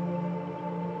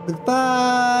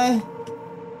 Goodbye!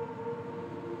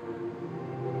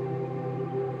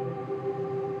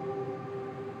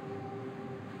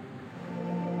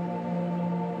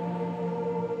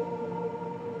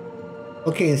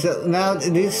 Okay, so now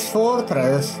this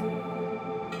fortress...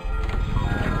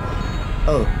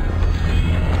 Oh.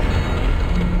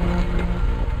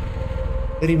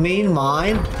 Remain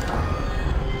mine.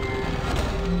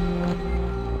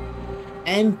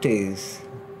 Empties.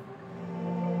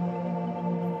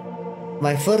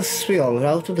 My first spell,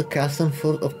 route to the custom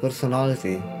fort of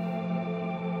personality.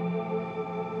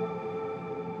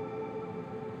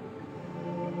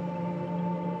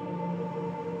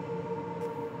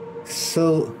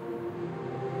 So,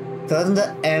 turn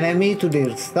the enemy to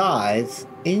their sides.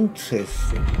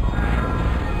 Interesting.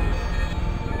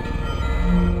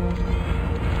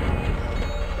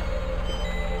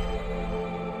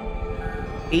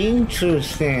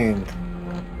 Interesting.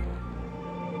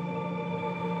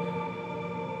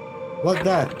 What's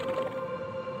that?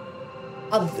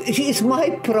 It's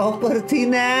my property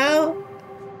now?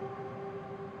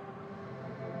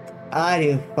 Are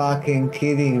you fucking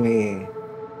kidding me?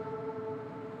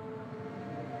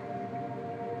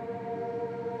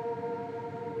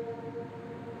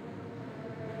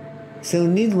 So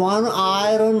need 1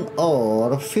 iron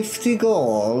ore, 50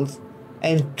 gold,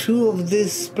 and 2 of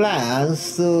these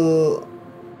plants to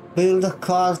build a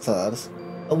quarters,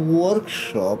 a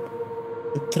workshop,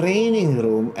 a training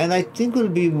room, and I think will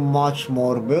be much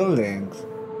more buildings.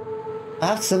 I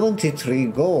have 73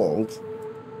 gold.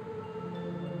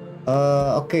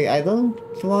 Okay, I don't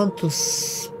want to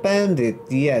spend it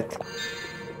yet.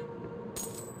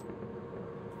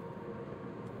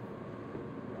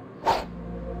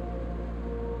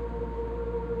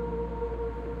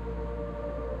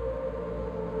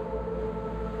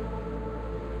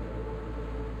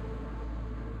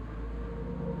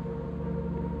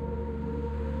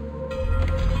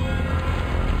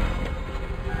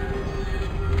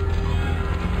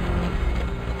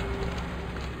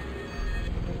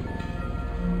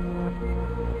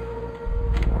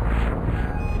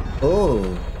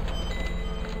 Oh.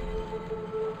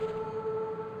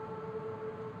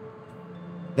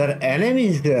 There are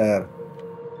enemies there.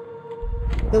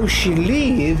 So she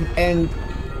leaves and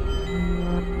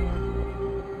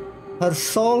her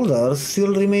soldiers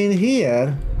still remain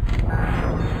here.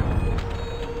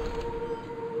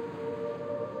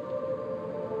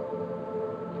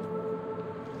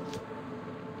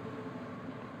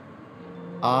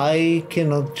 I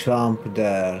cannot jump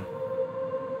there.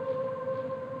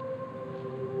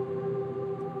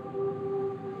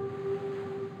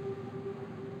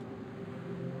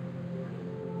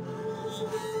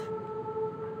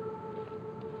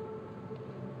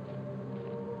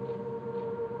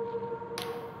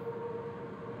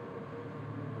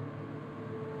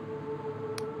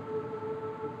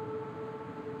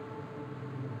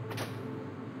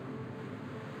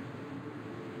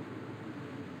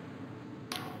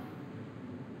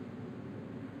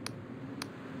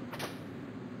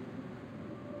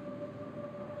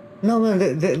 No man,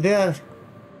 they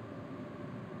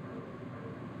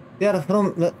are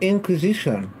from the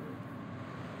Inquisition.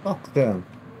 Fuck them.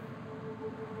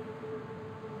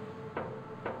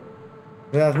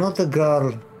 They are not a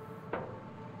girl.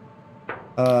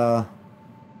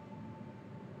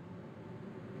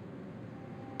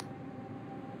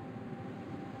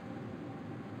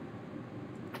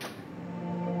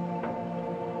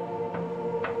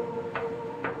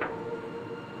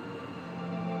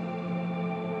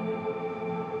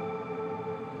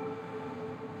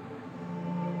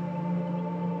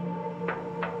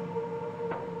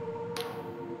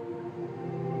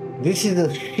 This is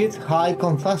a shit high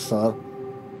confessor.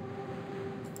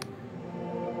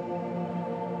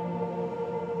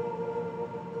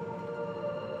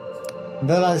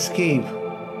 Bella escape.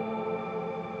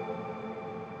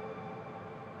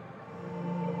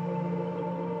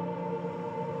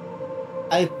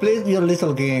 I played your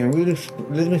little game. Will you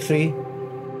let me free?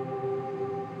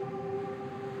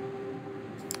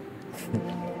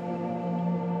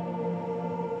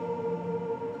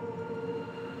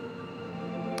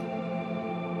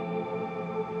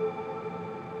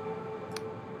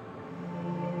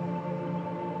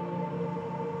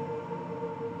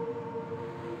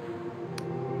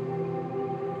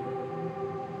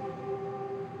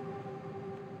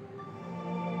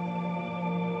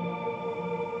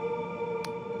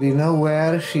 Do you know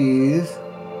where she is?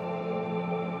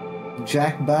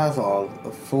 Jack Basil,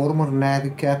 a former Navy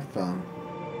captain.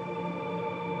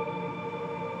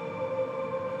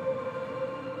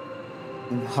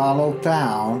 In Hollow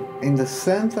Town, in the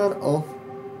center of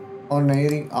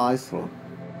unearth Isle.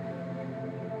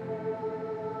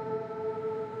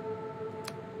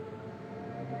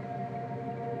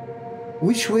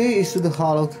 Which way is to the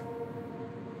Hollow?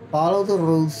 Follow the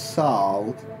road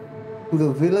south to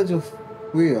the village of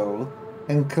Will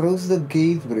and cross the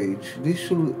gate bridge. This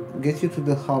should get you to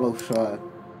the Hollow Shire.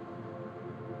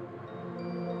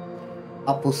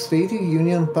 Apostate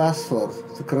Union passport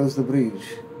to cross the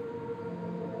bridge.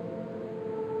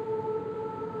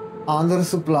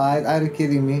 Undersupplied, are you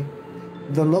kidding me?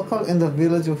 The local in the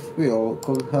village of Will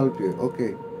could help you.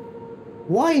 Okay.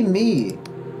 Why me?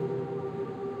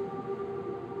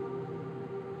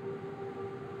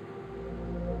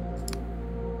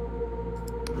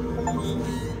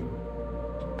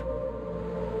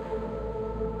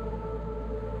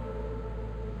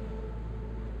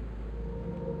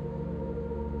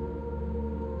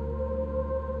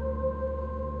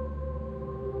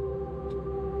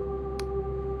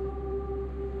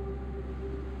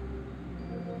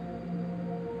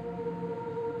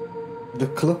 The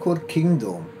Clockwork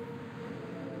Kingdom.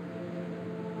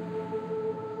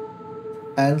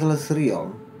 Endless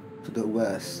realm to the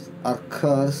west are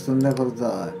cursed to never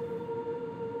die.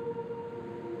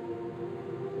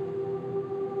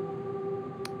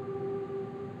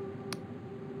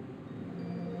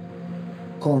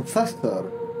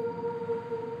 Confessor.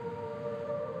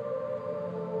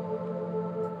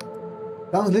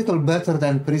 Sounds little better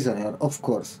than prisoner, of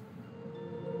course.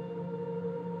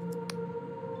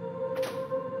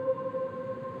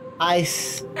 I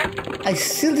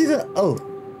still didn't. Oh.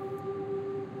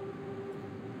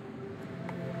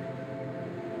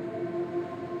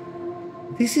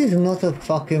 This is not a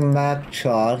fucking map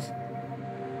chart.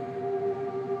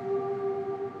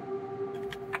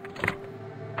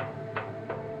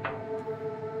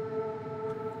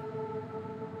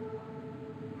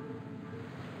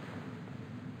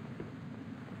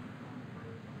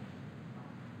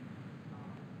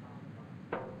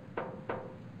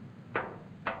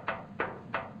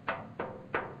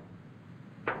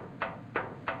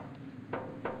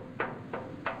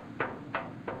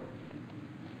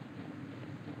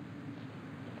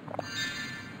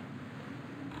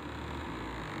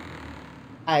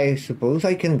 I suppose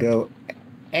I can go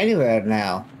anywhere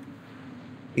now.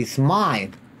 It's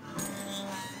mine.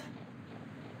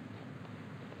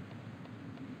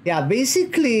 Yeah,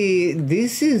 basically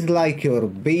this is like your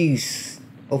base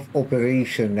of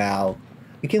operation now.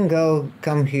 You can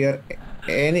come here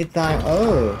anytime.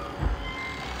 Oh,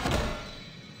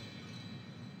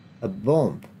 a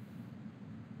bomb.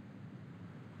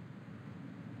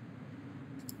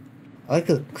 Like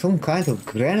some kind of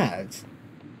grenades.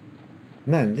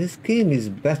 Man, this game is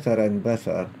better and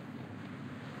better.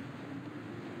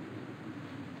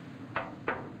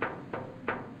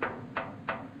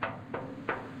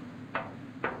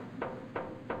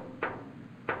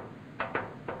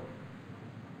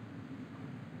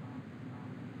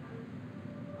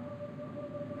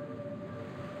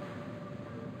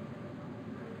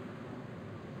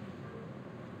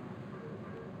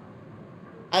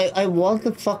 I want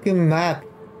the fucking map.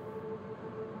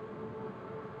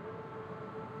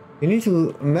 You need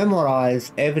to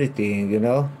memorize everything, you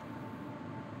know?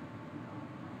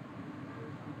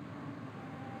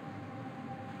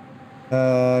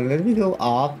 Let me go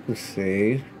up to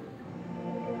save.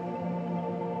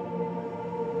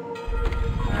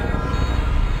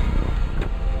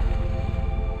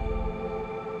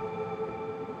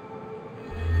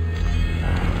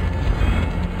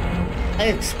 I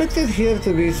expected here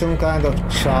to be some kind of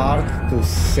chart to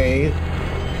save.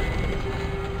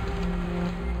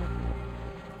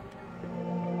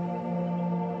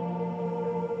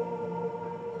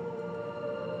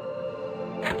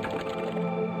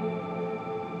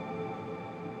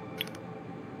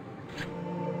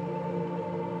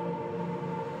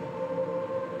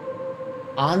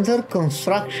 under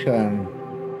construction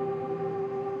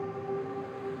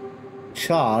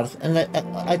chart, and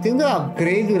I think the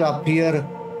upgrade will appear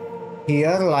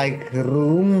here, like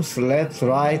rooms left,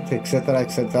 right, etc.,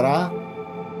 etc.,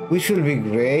 which will be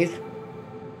great.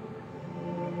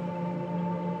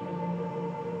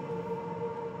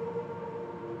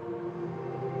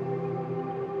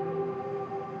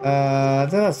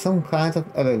 There are some kind of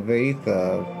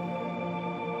elevator.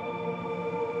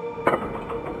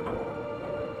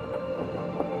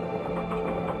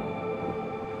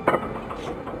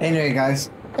 Anyway, guys,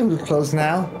 I will close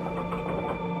now.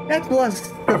 That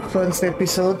was the first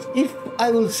episode. If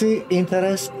I will see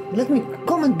interest, let me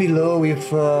comment below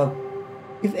if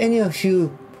any of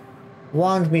you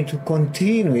want me to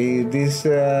continue this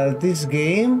this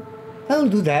game. I will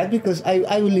do that because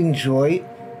I will enjoy.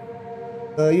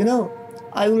 You know,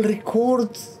 I will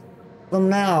record from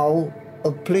now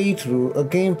a playthrough, a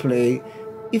gameplay,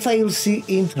 if I will see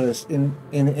interest in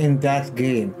that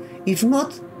game. If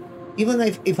not, even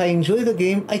if I enjoy the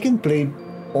game, I can play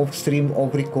off stream,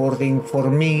 off recording, for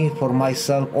me, for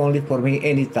myself, only for me,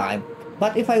 anytime.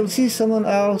 But if I will see someone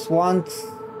else wants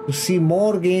to see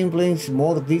more gameplays,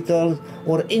 more details,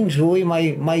 or enjoy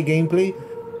my gameplay,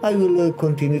 I will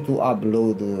continue to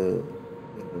upload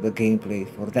the gameplay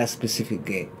for that specific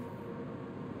game.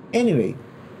 Anyway,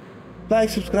 like,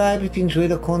 subscribe if you enjoy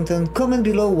the content, comment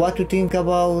below what you think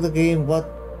about the game, what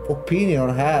opinion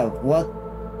you have, what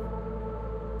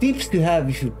tips you have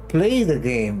if you play the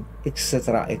game,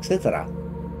 etc., etc.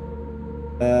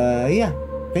 Yeah,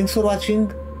 thanks for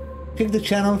watching. Check the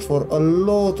channel for a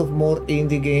lot of more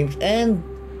indie games and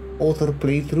author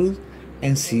playthroughs,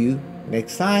 and see you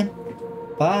next time.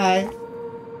 Bye.